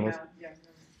 3 levels. Yeah.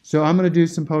 So I'm going to do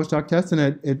some post hoc tests,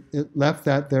 and it left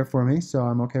that there for me, so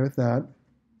I'm okay with that.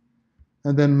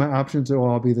 And then my options will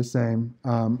all be the same.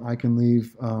 I can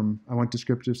leave, I want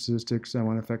descriptive statistics, I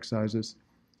want effect sizes,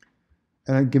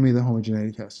 and give me the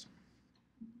homogeneity test.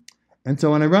 And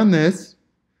so when I run this,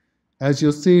 as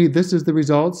you'll see, this is the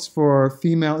results for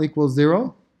female equals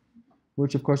 0,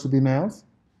 which of course would be males.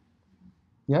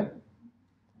 Yep.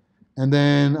 And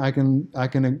then I can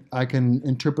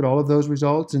interpret all of those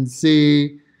results and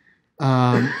see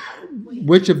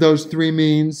which of those 3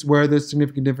 means where the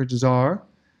significant differences are.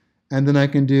 And then I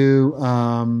can do,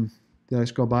 did I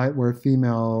scroll by it, where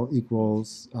female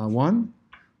equals 1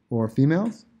 or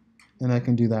females. And I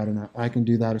can do that, and I can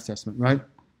do that assessment, right?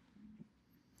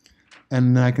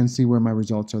 And then I can see where my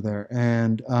results are there.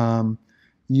 And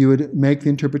you would make the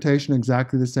interpretation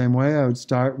exactly the same way. I would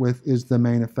start with, is the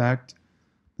main effect.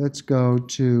 Let's go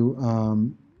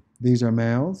to, these are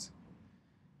males.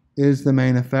 Is the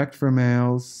main effect for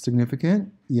males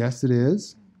significant? Yes, it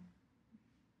is.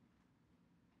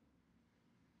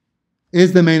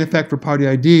 Is the main effect for party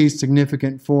ID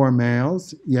significant for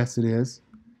males? Yes, it is.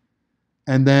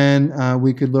 And then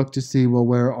we could look to see, well,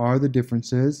 where are the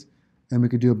differences? And we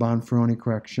could do a Bonferroni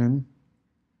correction.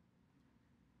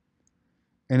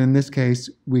 And in this case,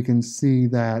 we can see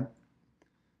that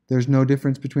there's no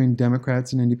difference between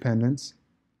Democrats and Independents.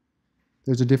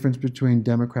 There's a difference between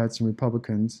Democrats and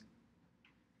Republicans.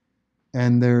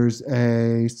 And there's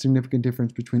a significant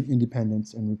difference between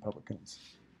Independents and Republicans.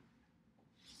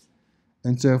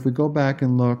 And so if we go back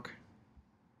and look,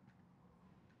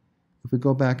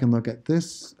 at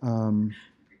this,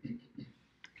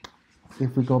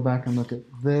 if we go back and look at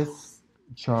this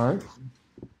chart,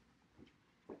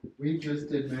 we just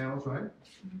did males, right?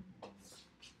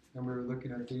 And we were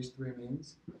looking at these 3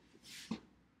 means.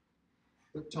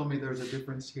 It told me there's a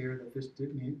difference here, that this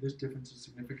difference is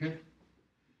significant.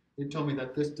 It told me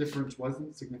that this difference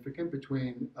wasn't significant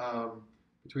between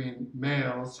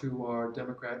males who are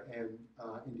Democrat and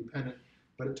Independent,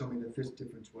 but it told me that this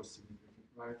difference was significant,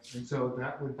 right? And so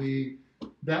that would be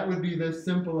the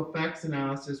simple effects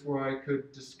analysis where I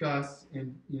could discuss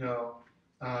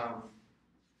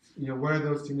where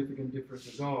those significant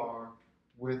differences are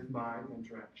with my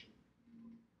interaction.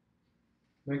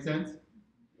 Make sense?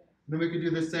 Then we could do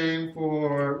the same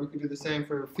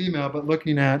for female, but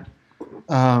looking at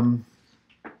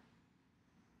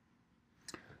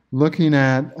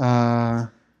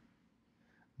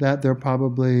that there'll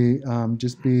probably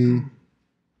just be,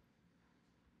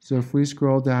 so if we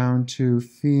scroll down to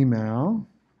female,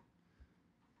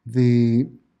 the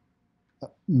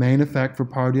main effect for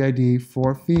party ID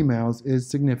for females is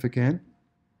significant.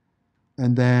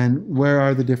 And then where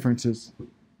are the differences?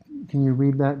 Can you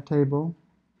read that table?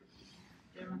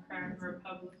 Democrat,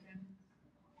 Republican,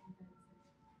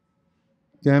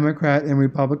 Democrat and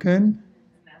Republican.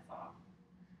 and that's all.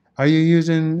 Are you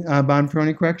using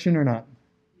Bonferroni correction or not?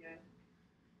 Yeah.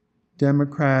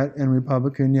 Democrat and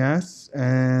Republican, yes.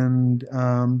 And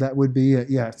that would be it,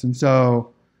 yes. And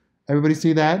so everybody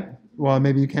see that? Well,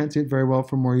 maybe you can't see it very well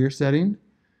from where you're sitting.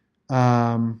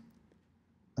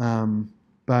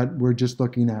 But we're just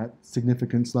looking at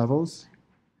significance levels.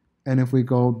 And if we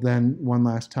go then one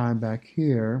last time back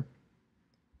here,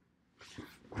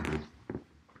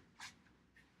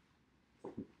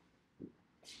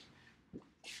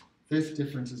 this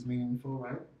difference is meaningful,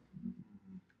 right?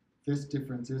 This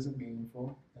difference isn't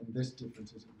meaningful, and this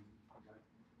difference isn't meaningful, right?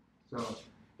 So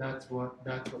that's what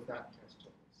that test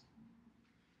told us.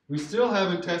 We still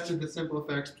haven't tested the simple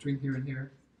effects between here and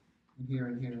here, and here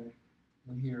and here,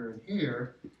 and here and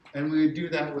here, and we would do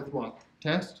that with what?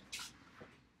 Test?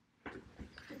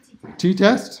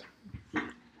 T-test.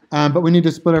 But we need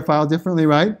to split our file differently,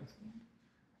 right?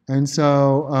 And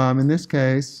so in this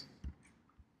case,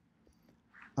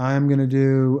 I'm going to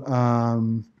do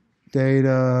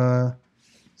data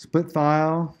split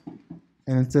file,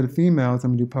 and instead of females,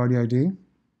 I'm going to do party ID.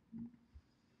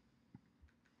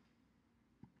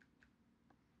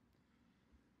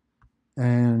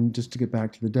 And just to get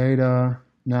back to the data,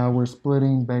 now we're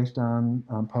splitting based on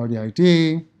party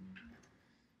ID.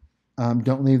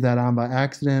 Don't leave that on by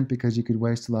accident because you could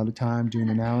waste a lot of time doing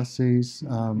analyses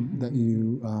that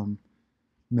you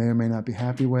may or may not be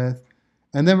happy with.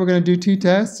 And then we're going to do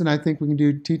t-tests, and I think we can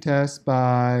do t-tests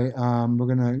by,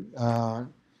 we're going to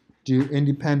do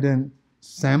independent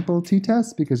sample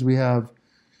t-tests because we have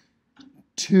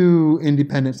 2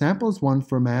 independent samples, one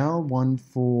for male, one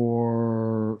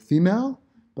for female,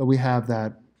 but we have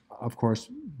that, of course,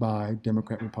 by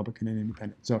Democrat, Republican, and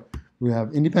Independent. So we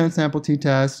have independent sample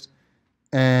t-test,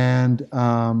 and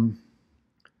our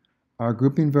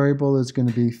grouping variable is going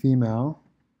to be female.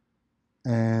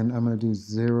 And I'm going to do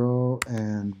 0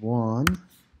 and 1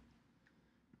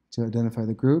 to identify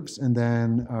the groups. And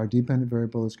then our dependent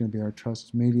variable is going to be our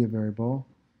trust media variable.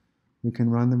 We can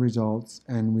run the results,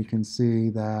 and we can see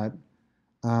that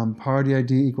party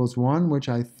ID equals 1, which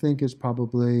I think is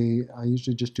probably, I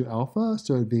usually just do alpha,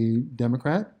 so it would be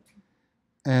Democrat.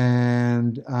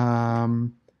 And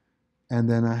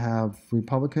then I have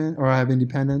Republican, or I have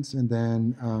independents, and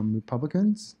then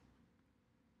Republicans.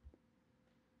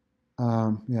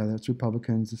 Yeah, that's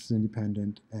Republicans, this is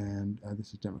independent, and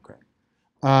this is Democrat.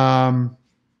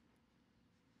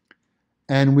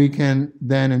 And we can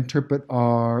then interpret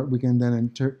our,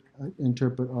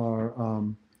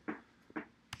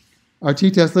 our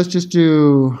t-test. Let's just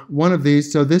do one of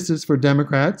these. So this is for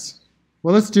Democrats.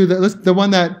 Well, let's do that. The one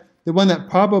that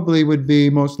probably would be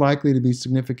most likely to be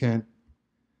significant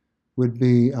would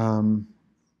be for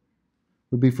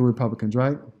Republicans,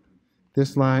 right?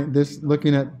 This line,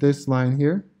 looking at this line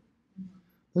here,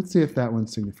 let's see if that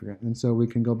one's significant. And so we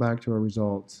can go back to our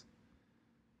results,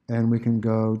 and we can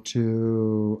go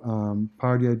to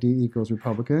party ID equals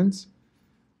Republicans.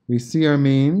 We see our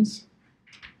means,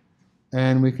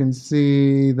 and we can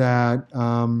see that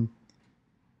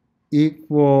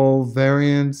equal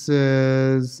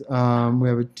variances, we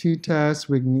have a t-test,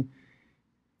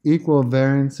 equal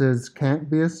variances can't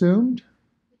be assumed.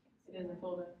 It isn't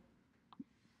pulled up.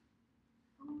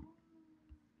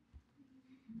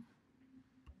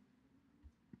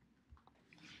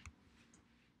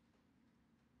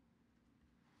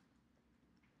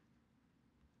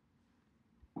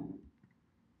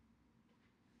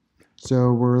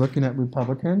 So we're looking at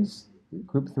Republicans,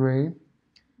 group 3.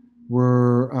 We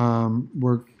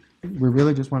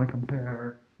really just want to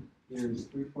compare. Is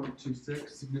 3.26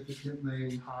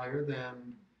 significantly higher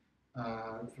than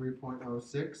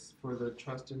 3.06 for the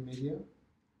trusted media?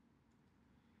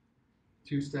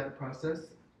 2-step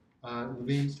process,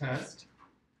 Levine's test.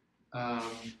 And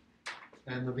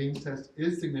Levine's test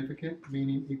is significant,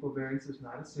 meaning equal variance is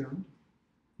not assumed.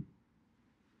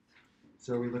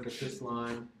 So we look at this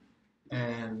line,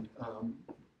 and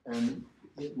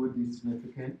it would be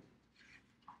significant.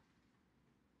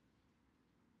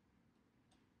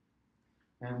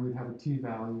 And we'd have a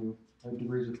t-value of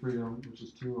degrees of freedom, which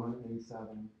is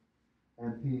 287,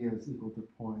 and p is equal to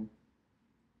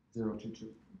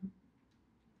 0.022.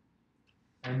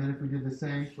 And then if we did the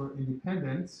same for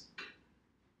independence,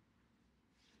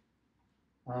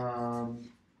 not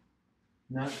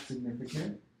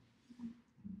significant.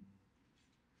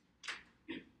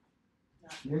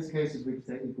 In this case, we could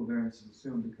say equal variance is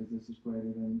assumed because this is greater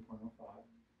than 0.05.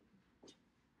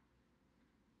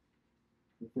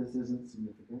 if this isn't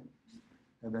significant.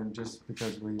 And then just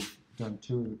because we've done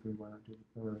 2 of the 3, why not do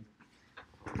the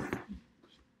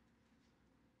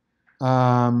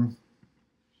 3rd?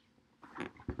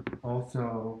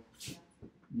 Also,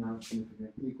 not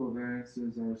significant. Equal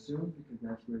variances are assumed because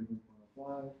that's greater than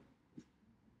 0.05.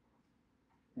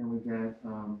 And we get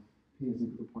p is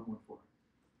equal to 0.14,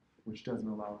 which doesn't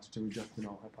allow us to reject the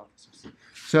null hypothesis.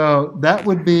 So that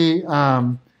would be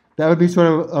sort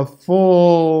of a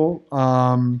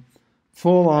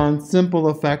full-on simple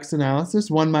effects analysis.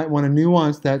 One might want to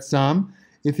nuance that some.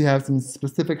 If you have some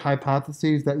specific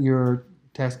hypotheses that you're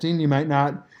testing, you might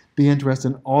not be interested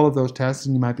in all of those tests,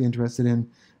 and you might be interested in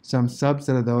some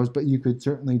subset of those, but you could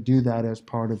certainly do that as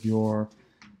part of the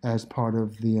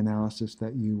analysis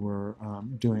that you were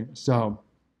doing. So,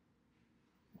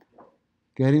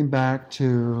 getting back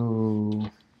to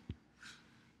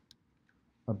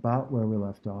about where we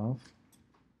left off.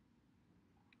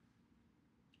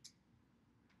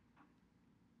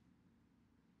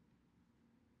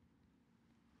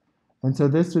 And so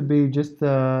this would just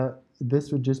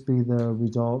be the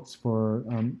results for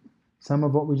some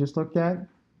of what we just looked at,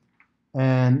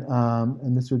 and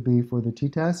this would be for the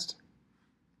t-test.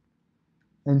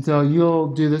 And so you'll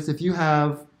do this if you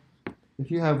have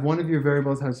one of your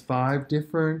variables has 5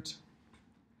 groups.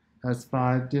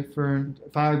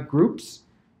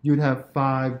 You'd have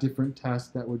 5 different tests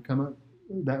that would come up,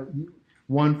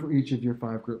 one for each of your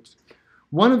 5 groups.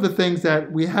 One of the things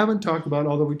that we haven't talked about,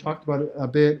 although we talked about it a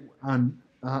bit on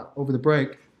over the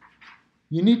break,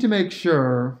 you need to make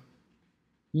sure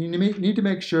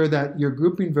that your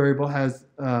grouping variable has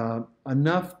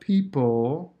enough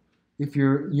people, if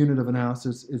your unit of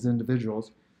analysis is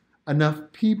individuals, enough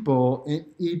people in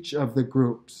each of the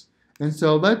groups. And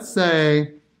so let's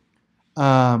say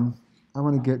I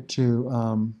want to get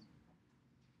to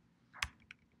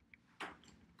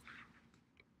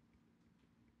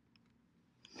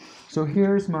so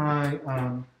here's my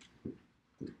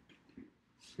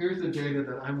here's the data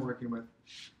that I'm working with.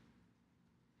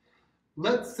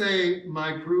 Let's say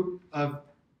my group of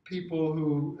people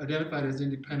who identified as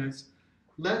independents,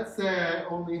 let's say I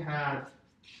only had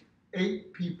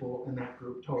 8 people in that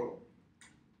group total.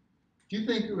 Do you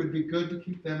think it would be good to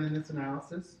keep them in this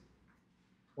analysis?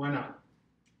 Why not?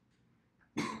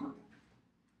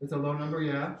 It's a low number,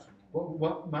 yeah.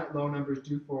 What might low numbers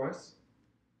do for us?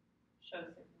 Shows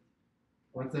it.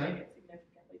 What's that?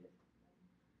 Significantly different.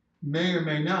 May or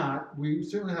may not. We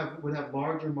certainly would have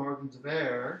larger margins of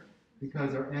error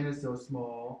because our n is so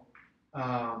small.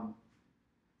 And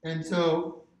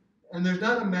there's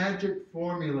not a magic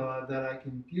formula that I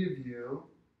can give you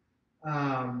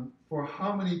for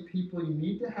how many people you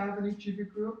need to have in each of your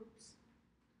groups.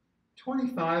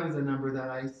 25 is a number that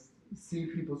I see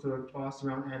people sort of toss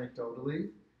around anecdotally.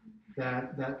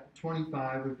 That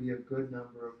 25 would be a good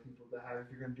number of people to have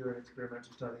if you're going to do an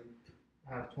experimental study.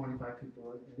 Have 25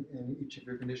 people in each of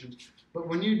your conditions. But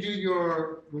when you do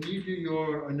your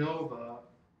ANOVA,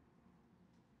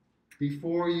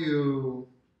 before you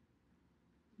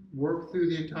work through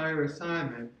the entire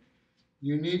assignment,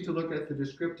 you need to look at the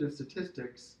descriptive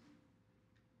statistics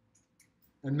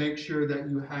and make sure that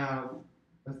you have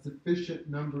a sufficient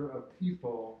number of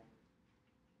people.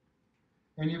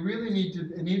 And you really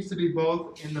it needs to be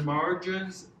both in the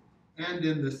margins and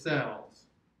in the cells.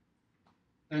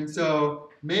 And so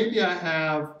maybe I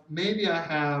have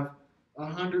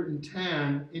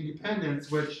 110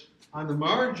 independents, which on the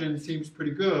margin seems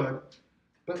pretty good,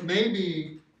 but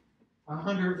maybe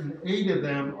 108 of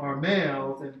them are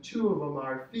males and 2 of them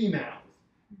are females.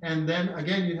 And then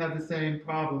again, you have the same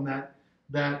problem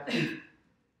that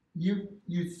you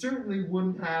certainly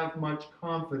wouldn't have much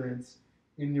confidence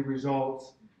in your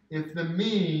results if the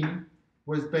mean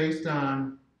was based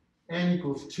on n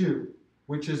equals 2,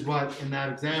 which is what, in that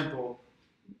example,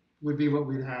 would be what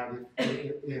we'd have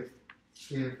if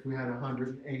we had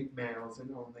 108 males and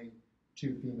only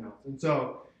 2 females. And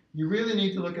so you really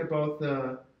need to look at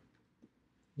the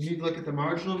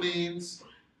marginal means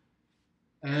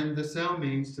and the cell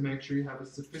means to make sure you have a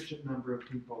sufficient number of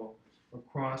people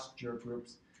across your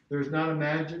groups. There's not a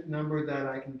magic number that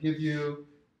I can give you.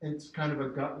 It's kind of a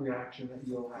gut reaction that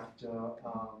you'll have to,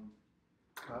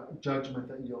 judgment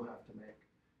that you'll have to make.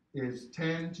 Is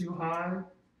 10 too high?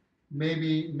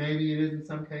 Maybe it is in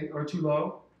some cases, or too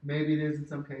low? Maybe it is in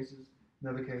some cases. In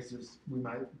other cases, we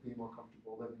might be more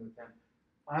comfortable living with 10.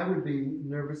 I would be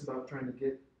nervous about trying to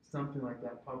get something like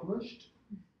that published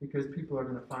because people are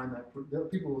going to find that,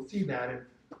 people will see that and,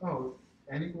 oh,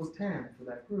 n equals 10 for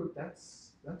that group,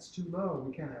 that's too low.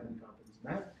 We can't have any confidence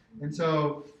in that. And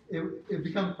so it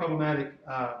becomes problematic,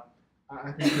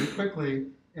 I think, pretty quickly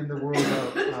in the world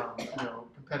of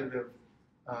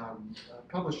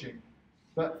publishing.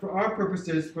 But for our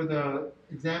purposes, for the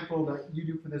example that you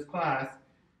do for this class,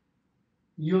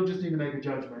 you'll just need to make a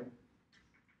judgment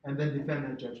and then defend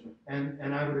that judgment.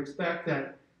 And I would expect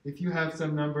that if you have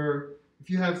some number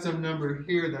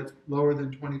here that's lower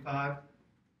than 25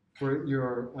 for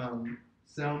your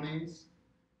cell means,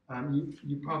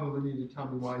 you probably need to tell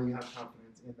me why you have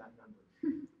confidence in that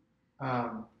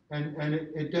number. And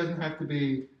it doesn't have to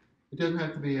be a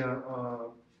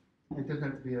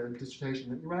dissertation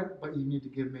that you write, but you need to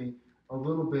give me a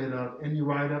little bit of any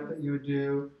write-up that you would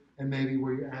do, and maybe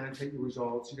where you annotate your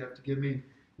results. You have to give me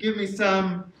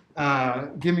some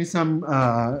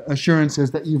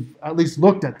assurances that you've at least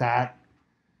looked at that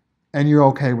and you're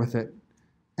okay with it.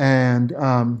 And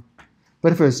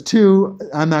but if it was 2,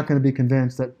 I'm not going to be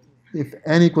convinced that if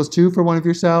n equals 2 for one of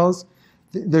your cells,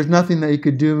 there's nothing that you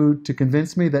could do to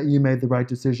convince me that you made the right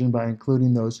decision by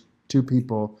including those 2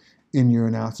 people in your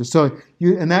analysis. So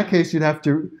in that case, you'd have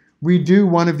to redo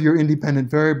one of your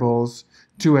independent variables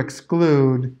to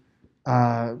exclude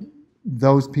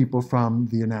those people from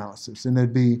the analysis. And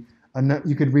there'd be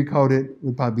you could recode it,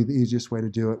 would probably be the easiest way to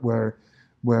do it, where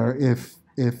if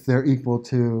they're equal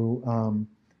to,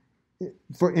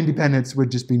 for independence would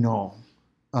just be null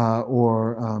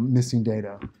or missing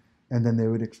data, and then they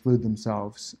would exclude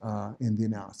themselves in the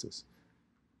analysis.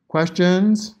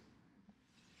 Questions?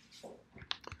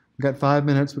 We've got 5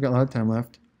 minutes. We've got a lot of time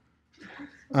left.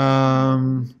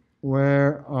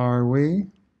 Where are we?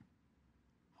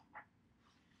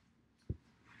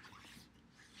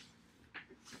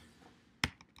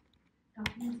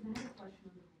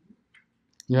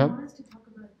 Yep. You want us to talk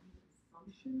about the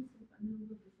assumptions of ANOVA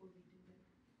before we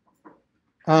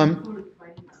do that?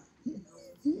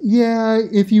 Yeah,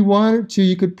 if you wanted to,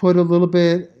 you could put a little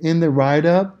bit in the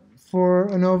write-up for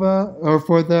ANOVA or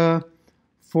for the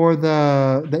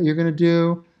that you're going to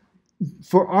do.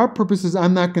 For our purposes,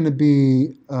 I'm not going to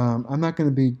be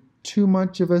too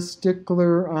much of a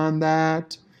stickler on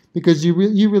that, because you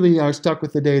really are stuck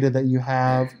with the data that you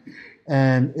have,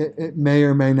 and it may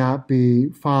or may not be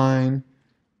fine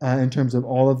in terms of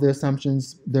all of the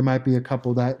assumptions. There might be a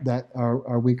couple that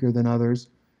are weaker than others,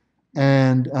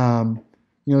 and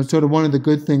sort of one of the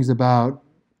good things about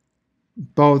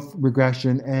both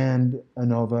regression and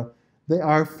ANOVA, they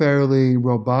are fairly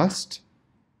robust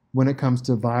when it comes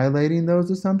to violating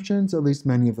those assumptions, at least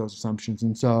many of those assumptions.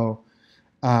 And so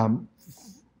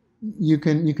you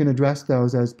can address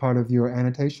those as part of your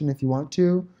annotation if you want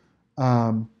to,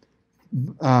 but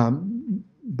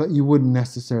you wouldn't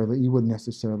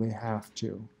necessarily have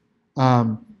to,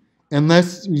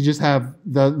 unless you just have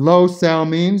the low cell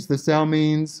means. The cell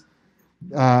means,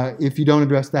 if you don't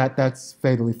address that, that's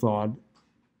fatally flawed,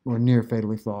 or near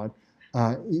fatally flawed.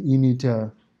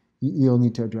 You'll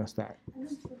need to address that.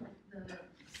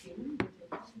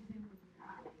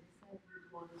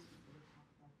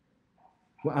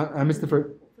 Well, I missed the first.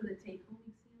 For the take-home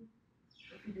exam,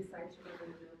 if you decide to run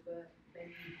ANOVA, then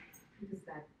does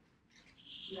that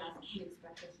you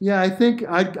expect us? Yeah, I think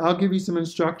I'll give you some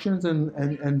instructions,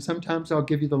 and sometimes I'll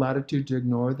give you the latitude to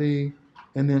ignore the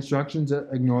assumptions of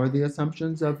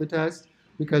the test,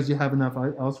 because you have enough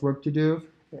else work to do.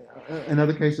 In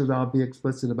other cases, I'll be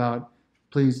explicit about,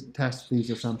 please test these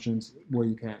assumptions where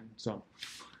you can. So,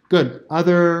 good.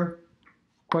 Other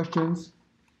questions?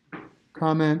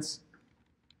 Comments?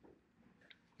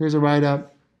 Here's a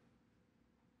write-up.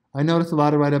 I noticed a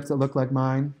lot of write-ups that look like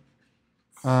mine.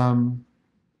 Try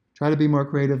to be more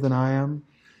creative than I am.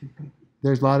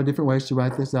 There's a lot of different ways to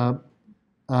write this up.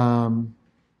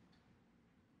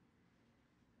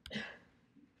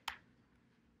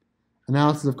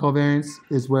 Analysis of covariance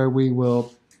is where we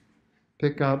will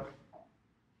pick up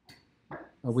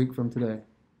a week from today.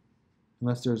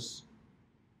 Unless there's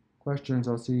questions,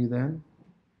 I'll see you then.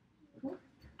 All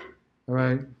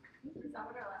right. Is that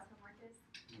what our last homework is?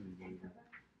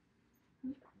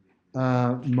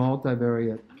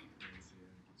 Multivariate.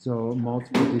 So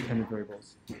multiple dependent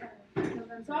variables. So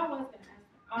I was going to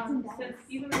ask, since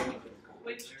even though we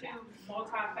switched to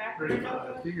multifactor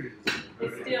ANOVA,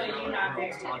 it's still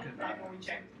univariate when we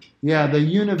check. Yeah, the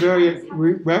univariate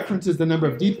references the number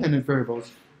of dependent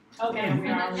variables. Okay. And the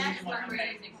next one we're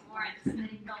using more, and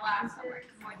the last one we're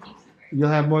more deep. You'll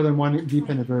have more than one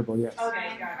dependent variable, yes.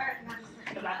 Okay, got it.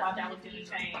 Because I thought that was going to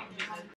change.